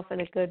yourself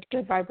in a good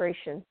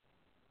vibration.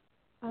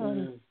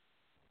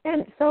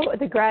 And so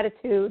the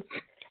gratitude,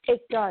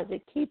 it does.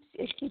 It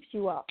keeps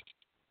you up.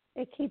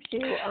 It keeps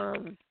you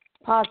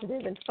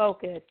positive and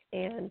focused,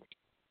 and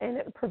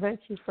it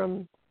prevents you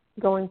from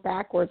going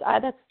backwards.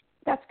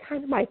 That's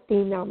kind of my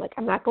theme now. I'm like,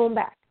 I'm not going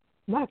back.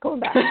 I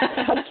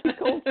gotta keep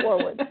going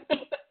forward.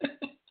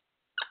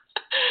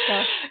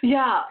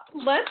 Yeah,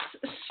 let's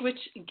switch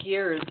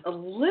gears a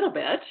little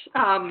bit.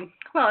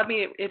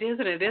 It is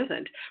and it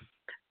isn't.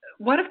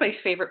 One of my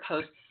favorite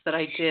posts that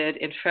I did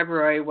in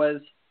February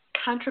was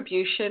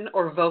contribution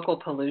or vocal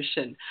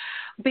pollution,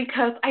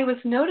 because I was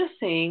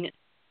noticing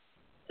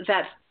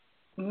that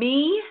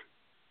me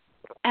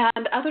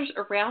and others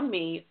around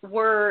me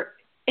were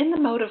in the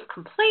mode of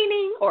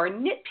complaining or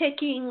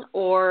nitpicking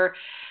or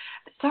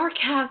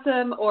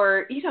sarcasm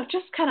or,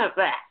 just kind of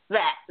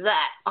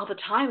that all the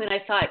time. And I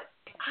thought,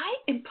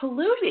 I am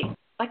polluting.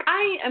 Like,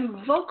 I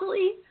am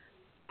vocally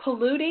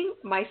polluting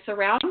my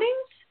surroundings.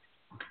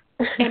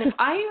 And if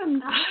I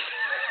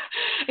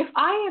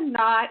am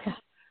not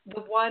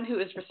the one who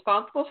is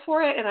responsible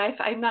for it, and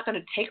I'm not going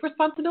to take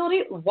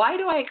responsibility, why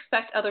do I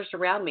expect others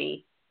around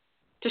me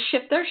to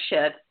shift their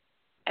shit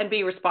and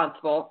be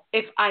responsible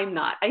if I'm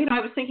not? I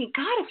was thinking,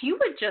 God, if you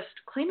would just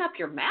clean up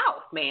your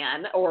mouth,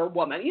 man or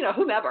woman,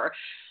 whomever,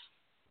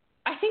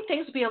 I think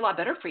things would be a lot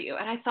better for you.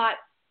 And I thought,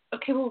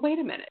 okay, well, wait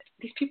a minute.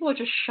 These people are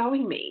just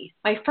showing me,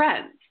 my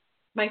friends,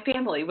 my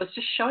family was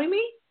just showing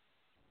me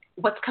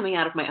what's coming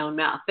out of my own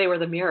mouth. They were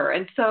the mirror.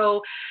 And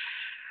so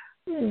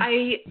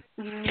I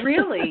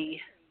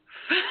really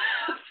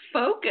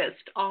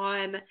focused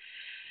on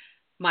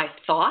my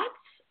thoughts,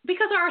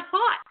 because our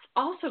thoughts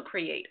also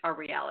create our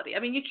reality. I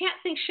mean, you can't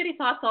think shitty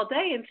thoughts all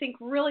day and think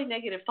really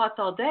negative thoughts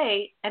all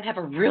day and have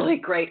a really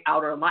great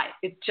outer life.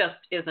 It just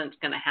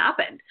isn't going to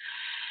happen.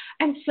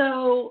 And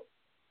so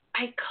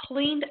I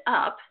cleaned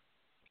up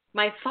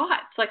my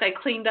thoughts. Like, I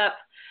cleaned up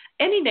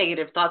any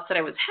negative thoughts that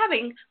I was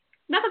having.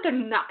 Not that they're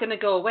not going to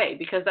go away,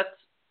 because that's,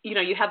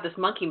 you have this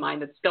monkey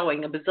mind that's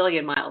going a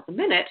bazillion miles a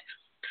minute.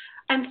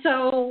 And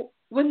so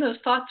when those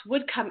thoughts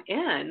would come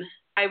in,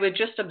 I would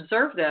just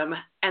observe them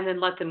and then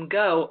let them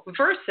go,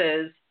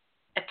 versus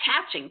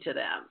attaching to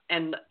them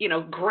and,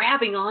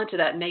 grabbing onto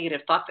that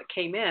negative thought that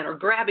came in, or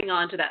grabbing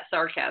onto that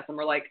sarcasm,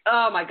 or like,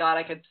 oh my God,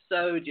 I could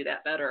so do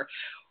that better.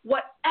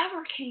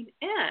 Whatever came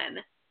in,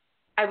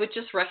 I would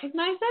just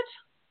recognize it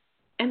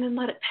and then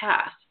let it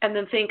pass, and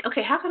then think,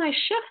 okay, how can I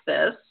shift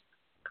this?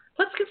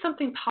 Let's get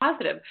something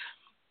positive.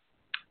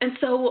 And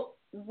so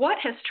what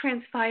has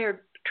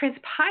transpired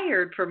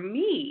for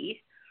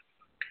me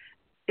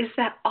is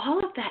that all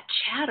of that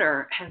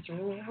chatter has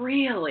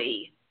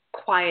really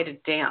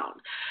quieted down.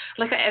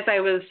 Like, as I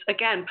was,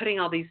 again, putting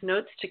all these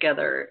notes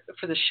together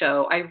for the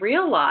show, I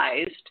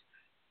realized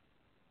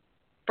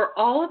for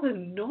all of the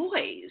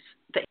noise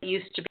that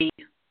used to be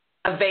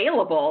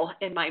available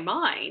in my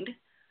mind,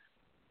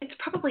 it's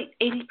probably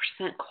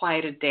 80%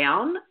 quieted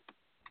down,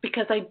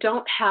 because I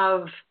don't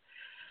have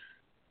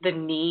the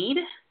need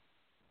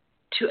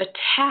to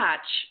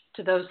attach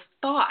to those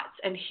thoughts.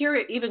 And here,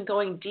 even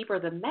going deeper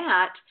than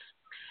that,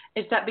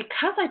 is that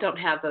because I don't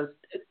have those,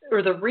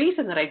 or the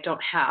reason that I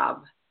don't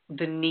have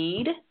the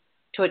need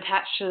to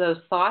attach to those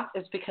thoughts,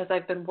 is because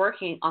I've been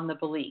working on the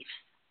beliefs.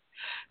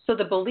 So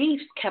the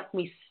beliefs kept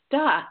me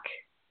stuck,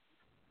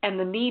 and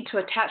the need to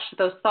attach to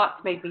those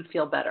thoughts made me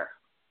feel better.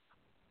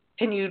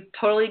 Can you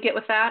totally get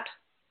with that?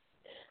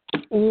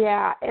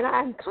 Yeah, and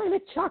I'm kind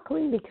of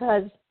chuckling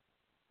because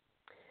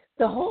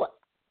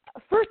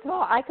first of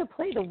all, I could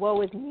play the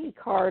woe is me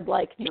card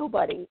like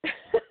nobody.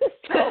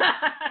 So,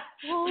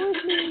 woe is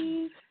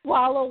me,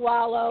 wallow,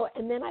 wallow.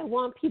 And then I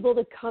want people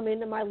to come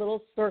into my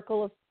little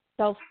circle of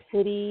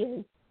self-pity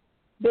and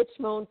bitch,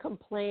 moan,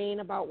 complain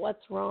about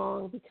what's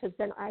wrong because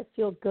then I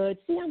feel good.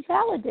 See, I'm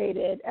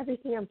validated.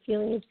 Everything I'm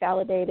feeling is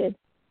validated.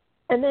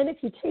 And then if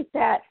you take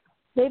that,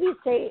 maybe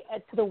say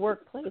to the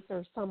workplace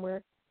or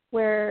somewhere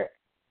where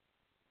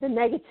the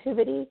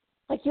negativity,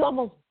 like you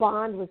almost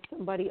bond with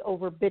somebody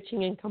over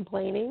bitching and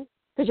complaining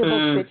because you're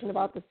both bitching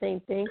about the same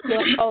thing. You're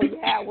like, oh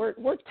yeah,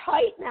 we're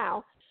tight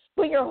now.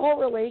 But your whole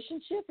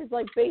relationship is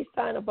like based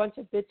on a bunch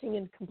of bitching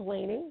and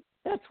complaining.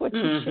 That's what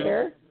you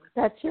share.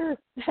 That's your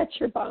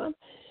bond.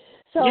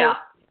 So, yeah.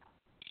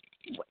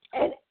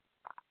 And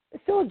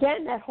so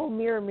again, that whole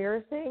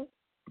mirror thing,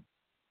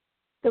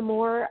 the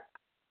more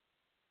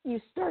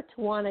you start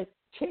to want to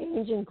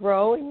change and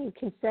grow, and you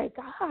can say,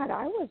 God,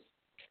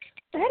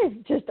 that is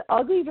just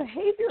ugly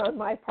behavior on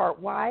my part.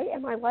 Why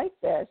am I like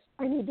this?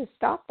 I need to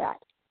stop that.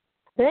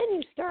 Then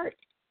you start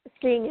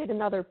seeing it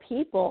in other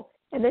people,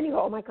 and then you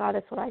go, oh my God,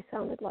 that's what I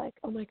sounded like.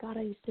 Oh my God,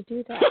 I used to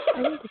do that.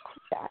 I need to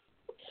quit that.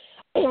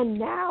 And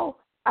now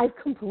I've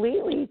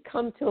completely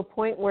come to a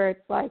point where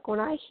it's like when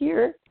I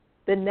hear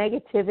the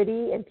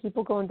negativity and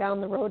people going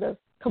down the road of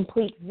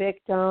complete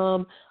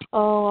victim,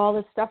 all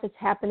this stuff is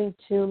happening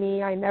to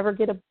me, I never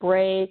get a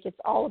break, it's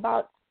all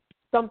about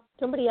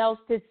somebody else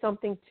did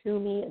something to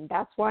me and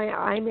that's why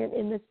I'm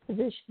in this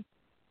position.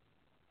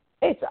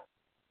 It's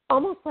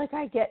almost like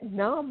I get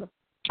numb.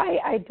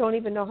 I don't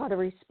even know how to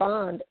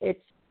respond. It's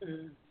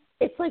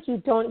like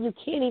you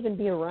can't even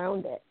be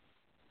around it.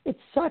 It's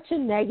such a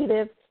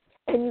negative.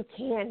 And you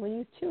can, when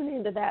you tune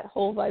into that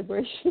whole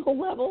vibrational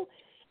level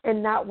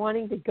and not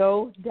wanting to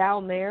go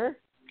down there,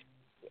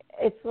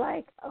 it's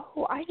like,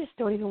 oh, I just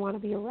don't even want to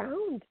be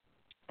around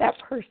that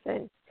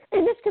person.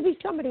 And this could be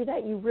somebody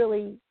that you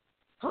really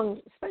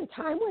spent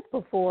time with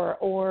before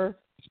or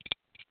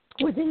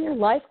was in your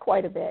life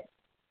quite a bit.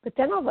 But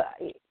then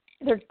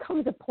there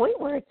comes a point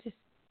where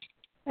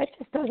that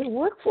just doesn't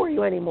work for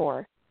you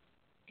anymore.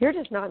 You're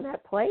just not in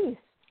that place.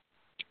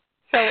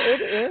 So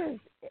it is.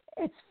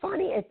 It's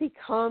funny.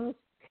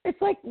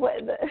 It's like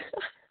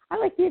I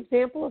like the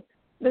example of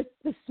the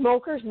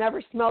smokers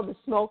never smelled the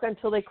smoke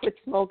until they quit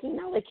smoking.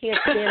 Now they can't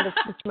stand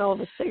the smell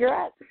of a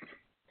cigarette.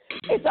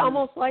 It's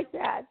almost like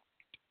that.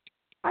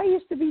 I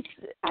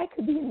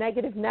could be a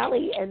negative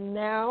Nelly, and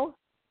now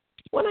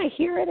when I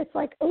hear it, it's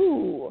like,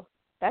 ooh,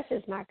 that's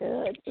just not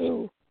good.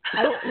 Ooh,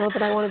 I don't know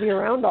that I want to be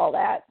around all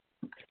that.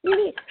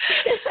 I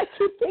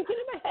keep thinking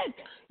in my head,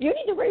 you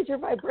need to raise your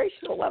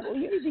vibrational level.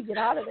 You need to get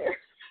out of there.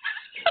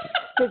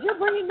 Because you're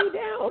bringing me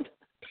down.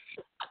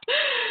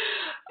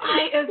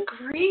 I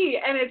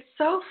agree. And it's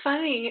so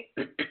funny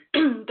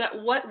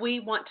that what we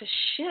want to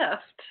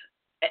shift,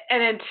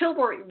 and until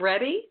we're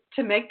ready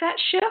to make that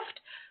shift,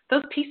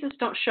 those pieces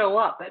don't show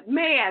up. But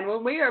man,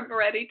 when we are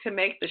ready to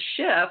make the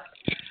shift,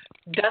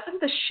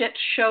 doesn't the shit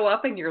show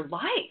up in your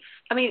life?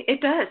 I mean,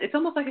 it does. It's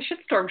almost like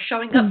a shitstorm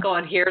showing up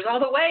going, here's all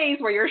the ways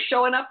where you're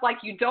showing up like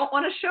you don't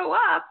want to show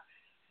up.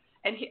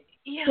 And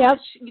you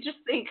just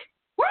think,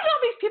 where did all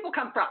these people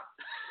come from?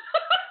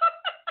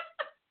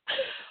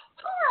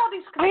 Who are all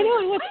these people? I know,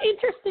 and what's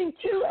interesting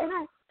too,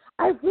 and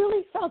I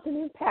really felt an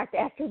impact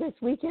after this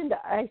weekend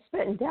I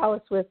spent in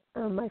Dallas with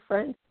my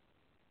friends,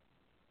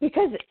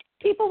 because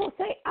people will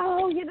say,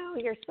 oh,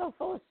 you're so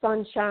full of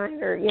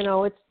sunshine, or,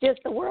 it's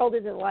just the world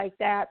isn't like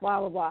that, blah,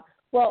 blah, blah.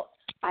 Well,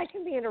 I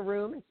can be in a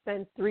room and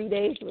spend 3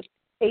 days with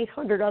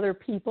 800 other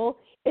people,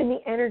 and the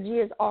energy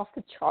is off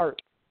the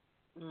chart.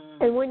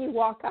 And when you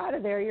walk out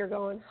of there, you're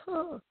going,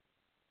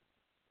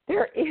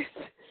 there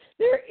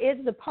is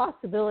the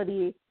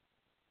possibility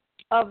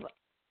of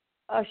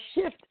a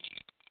shift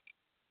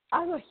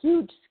on a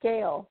huge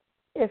scale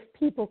if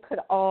people could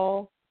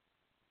all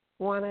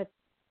want to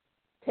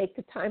take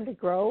the time to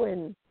grow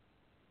and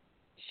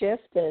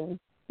shift and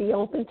be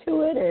open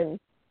to it. And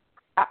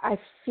I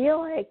feel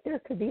like there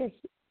could be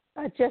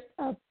just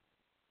a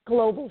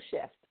global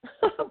shift.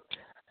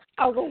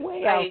 I'll go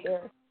way out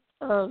there.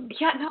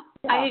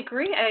 I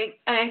agree.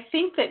 I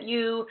think that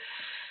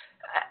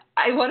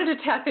I wanted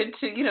to tap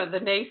into, the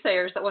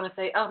naysayers that want to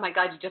say, oh my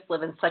God, you just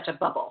live in such a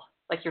bubble.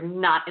 Like you're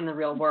not in the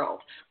real world.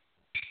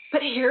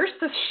 But here's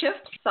the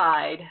shift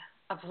side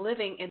of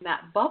living in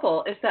that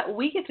bubble, is that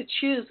we get to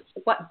choose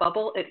what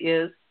bubble it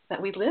is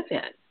that we live in.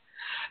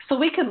 So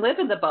we can live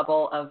in the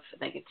bubble of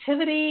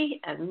negativity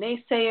and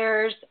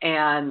naysayers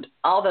and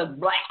all the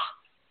blah.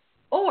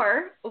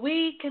 Or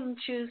we can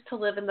choose to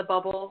live in the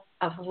bubble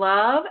of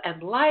love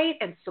and light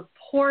and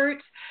support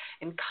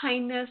and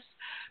kindness.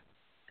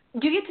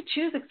 You get to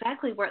choose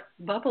exactly what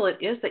bubble it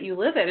is that you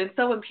live in. And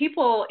so when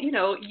people,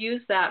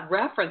 use that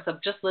reference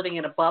of just living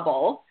in a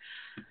bubble,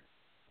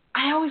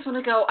 I always want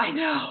to go, I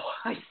know,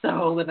 I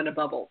so live in a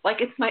bubble.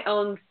 Like it's my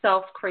own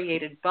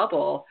self-created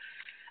bubble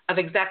of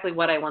exactly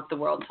what I want the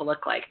world to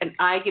look like. And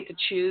I get to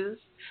choose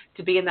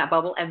to be in that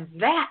bubble. And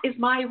that is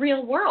my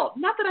real world.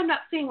 Not that I'm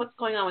not seeing what's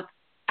going on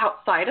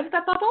outside of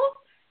that bubble.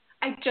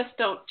 I just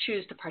don't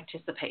choose to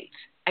participate.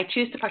 I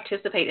choose to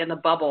participate in the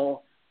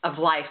bubble of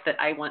life that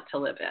I want to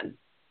live in.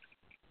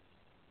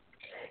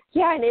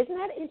 Yeah, and isn't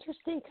that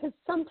interesting? Because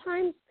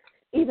sometimes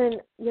even,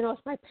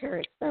 it's my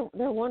parents, they're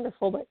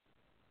wonderful, but,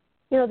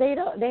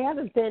 they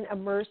haven't been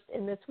immersed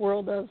in this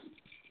world of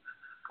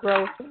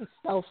growth and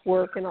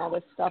self-work and all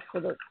this stuff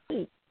for the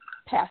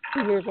past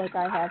 2 years like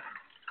I have.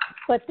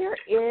 But there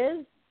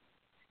is,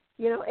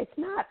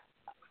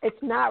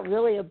 it's not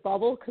really a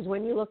bubble, because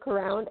when you look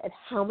around at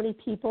how many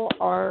people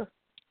are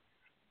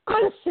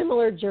on a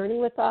similar journey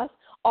with us,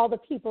 all the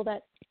people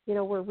that,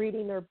 we're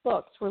reading their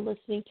books, we're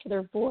listening to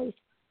their voice,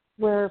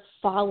 we're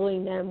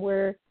following them,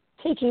 we're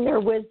taking their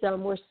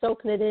wisdom, we're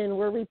soaking it in,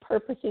 we're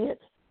repurposing it.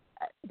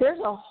 There's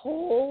a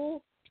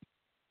whole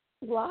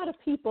lot of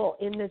people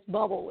in this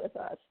bubble with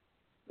us.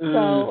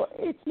 So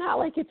it's not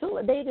like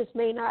they just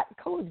may not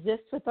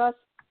coexist with us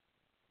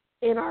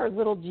in our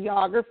little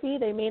geography.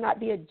 They may not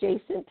be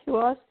adjacent to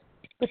us,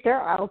 but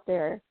they're out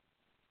there.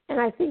 And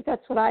I think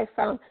that's what I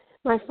found.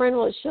 My friend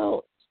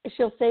she'll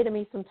say to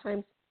me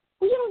sometimes,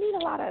 well, you don't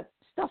need a lot of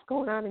stuff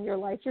going on in your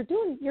life. You're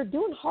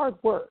doing hard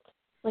work.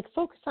 Like,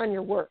 focus on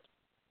your work.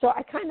 So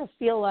I kind of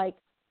feel like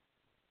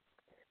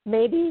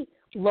maybe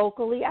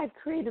locally I've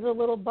created a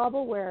little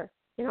bubble where,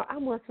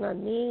 I'm working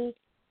on me.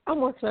 I'm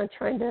working on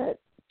trying to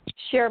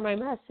share my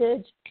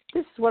message.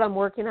 This is what I'm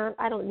working on.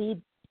 I don't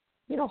need,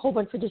 a whole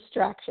bunch of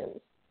distractions.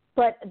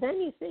 But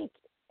then you think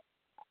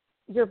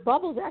your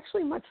bubble is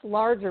actually much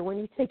larger when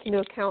you take into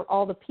account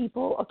all the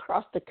people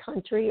across the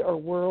country or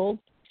world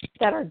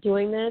that are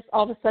doing this.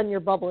 All of a sudden your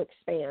bubble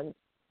expands.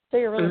 So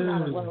you're really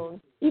not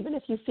alone. Even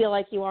if you feel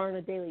like you are on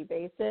a daily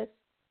basis,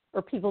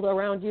 or people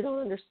around you don't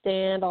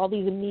understand, all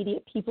these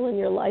immediate people in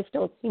your life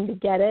don't seem to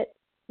get it,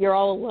 you're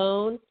all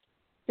alone,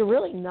 you're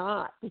really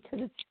not, because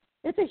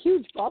it's a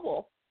huge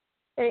bubble.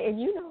 And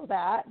you know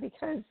that,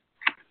 because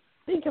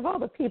think of all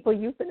the people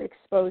you've been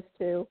exposed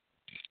to.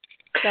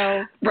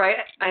 So right.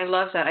 I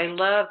love that. I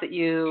love that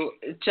you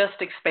just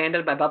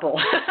expanded my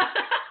bubble.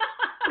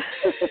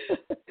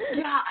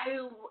 Yeah,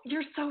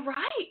 you're so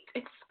right.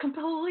 It's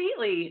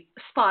completely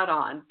spot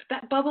on.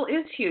 That bubble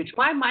is huge.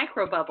 My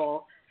micro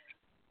bubble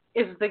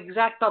is the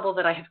exact bubble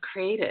that I have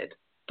created.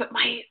 But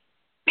my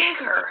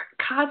bigger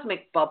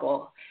cosmic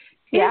bubble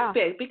is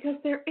big, because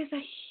there is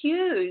a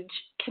huge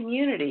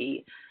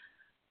community,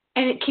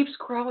 and it keeps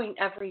growing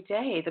every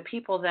day. The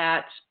people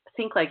that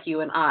think like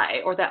you and I,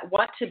 or that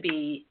want to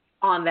be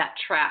on that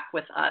track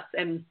with us.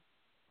 And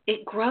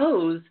it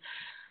grows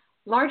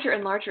larger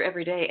and larger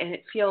every day, and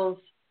it feels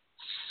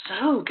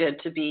so good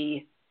to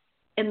be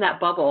in that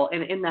bubble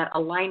and in that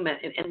alignment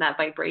and in that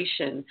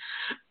vibration.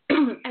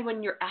 And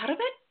when you're out of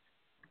it,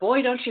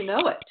 boy, don't you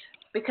know it,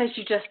 because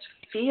you just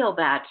feel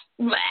that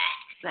yuck.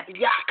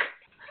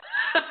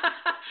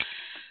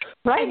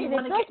 Right, and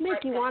it does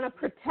make you want to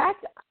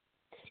protect,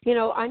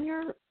 on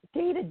your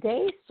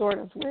day-to-day sort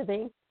of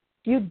living,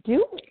 you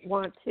do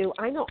want to.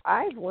 I know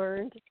I've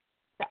learned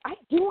that I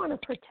do want to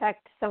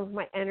protect some of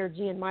my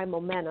energy and my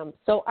momentum.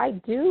 So I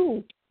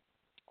do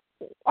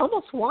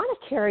almost want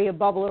to carry a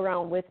bubble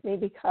around with me,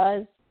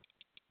 because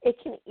it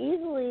can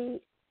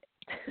easily,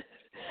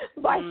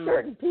 by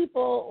certain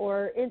people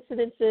or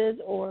incidences,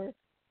 or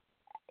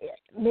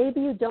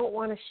maybe you don't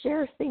want to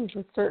share things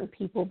with certain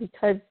people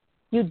because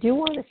you do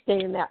want to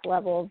stay in that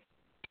level of,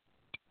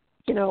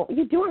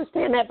 you do want to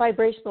stay on that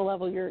vibrational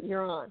level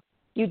you're on.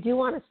 You do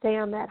want to stay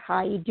on that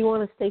high. You do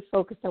want to stay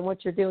focused on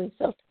what you're doing.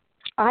 So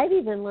I've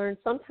even learned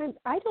sometimes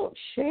I don't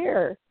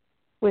share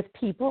with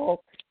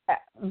people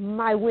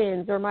my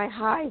wins or my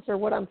highs or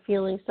what I'm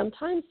feeling.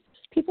 Sometimes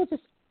people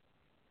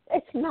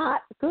it's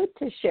not good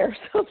to share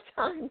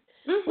sometimes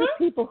with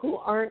people who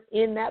aren't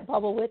in that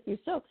bubble with you.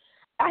 So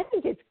I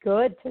think it's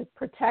good to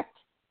protect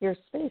your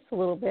space a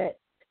little bit,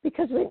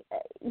 because when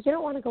you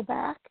don't want to go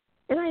back.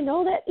 And I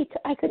know that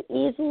I could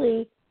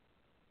easily,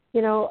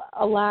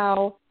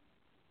 allow,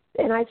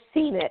 and I've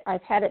seen it.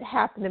 I've had it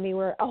happen to me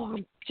where,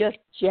 I'm just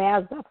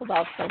jazzed up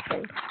about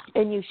something.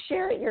 And you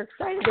share it, you're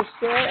excited to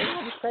share it, and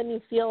all of a sudden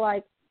you feel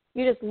like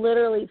you just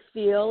literally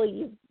feel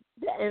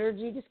the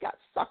energy just got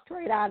sucked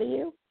right out of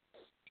you.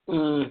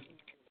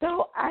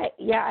 So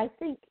I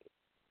think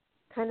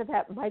kind of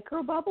that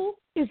micro bubble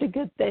is a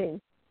good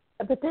thing.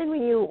 But then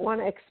when you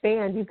want to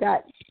expand, you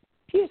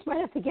just might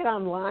have to get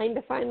online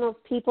to find those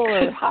people,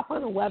 or hop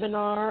on a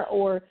webinar,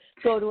 or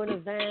go to an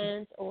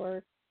event,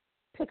 or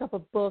pick up a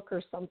book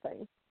or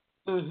something.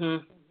 Oh,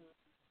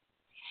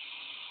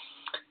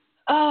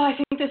 I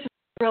think this is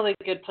a really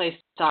good place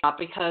to stop,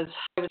 because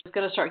I was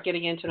going to start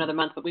getting into another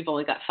month, but we've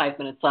only got 5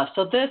 minutes left.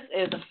 So this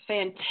is a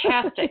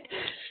fantastic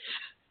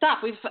stuff.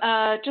 We've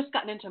just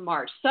gotten into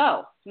March.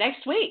 So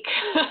next week,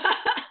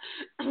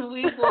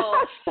 we will...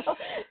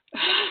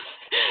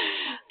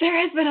 There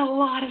has been a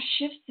lot of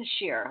shifts this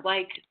year,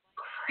 like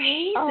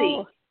crazy.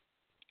 Oh,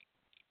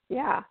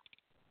 yeah.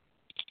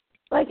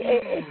 Like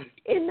it's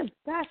in the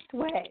best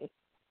way.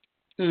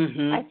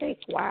 I think,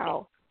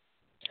 wow.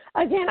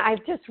 Again,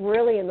 I've just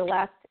really in the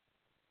last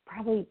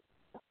probably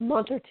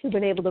month or two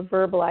been able to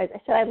verbalize.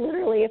 I said, I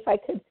literally, if I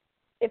could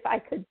if I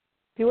could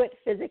do it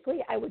physically,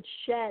 I would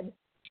shed.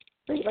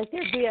 Like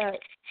there'd be a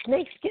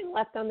snake skin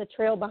left on the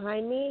trail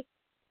behind me,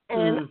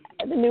 and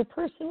the new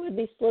person would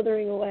be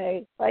slithering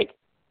away. Like,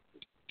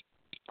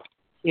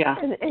 yeah.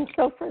 And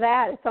so for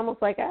that, it's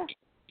almost like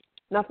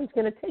nothing's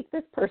going to take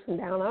this person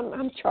down.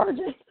 I'm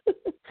charging.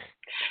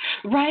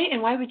 Right,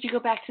 and why would you go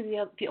back to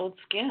the old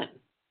skin?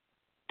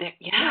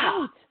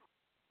 Yeah.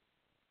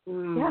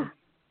 Right. Yeah.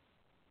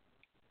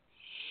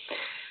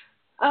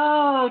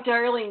 Oh,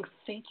 darling,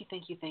 thank you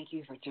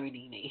for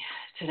joining me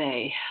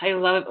today. I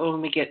love it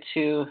when we get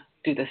to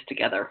do this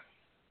together.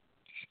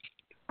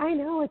 I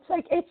know.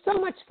 It's so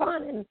much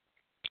fun, and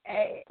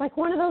it's like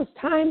one of those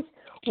times.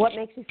 What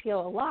makes you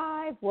feel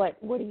alive? What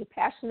are you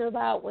passionate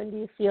about? When do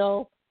you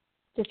feel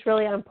just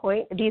really on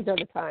point? These are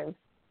the times.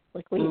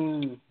 Like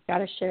we got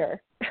to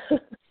share.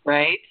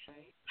 Right.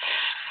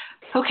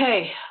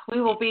 Okay,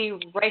 we will be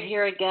right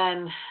here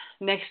again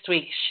next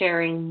week,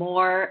 sharing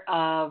more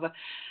of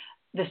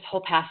this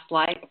whole past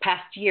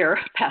year,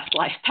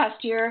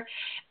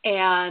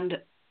 and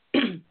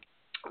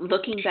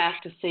looking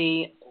back to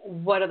see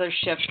what other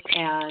shifts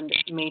and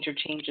major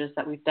changes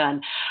that we've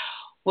done.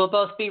 We'll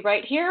both be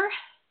right here,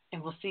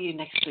 and we'll see you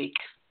next week.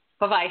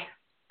 Bye-bye.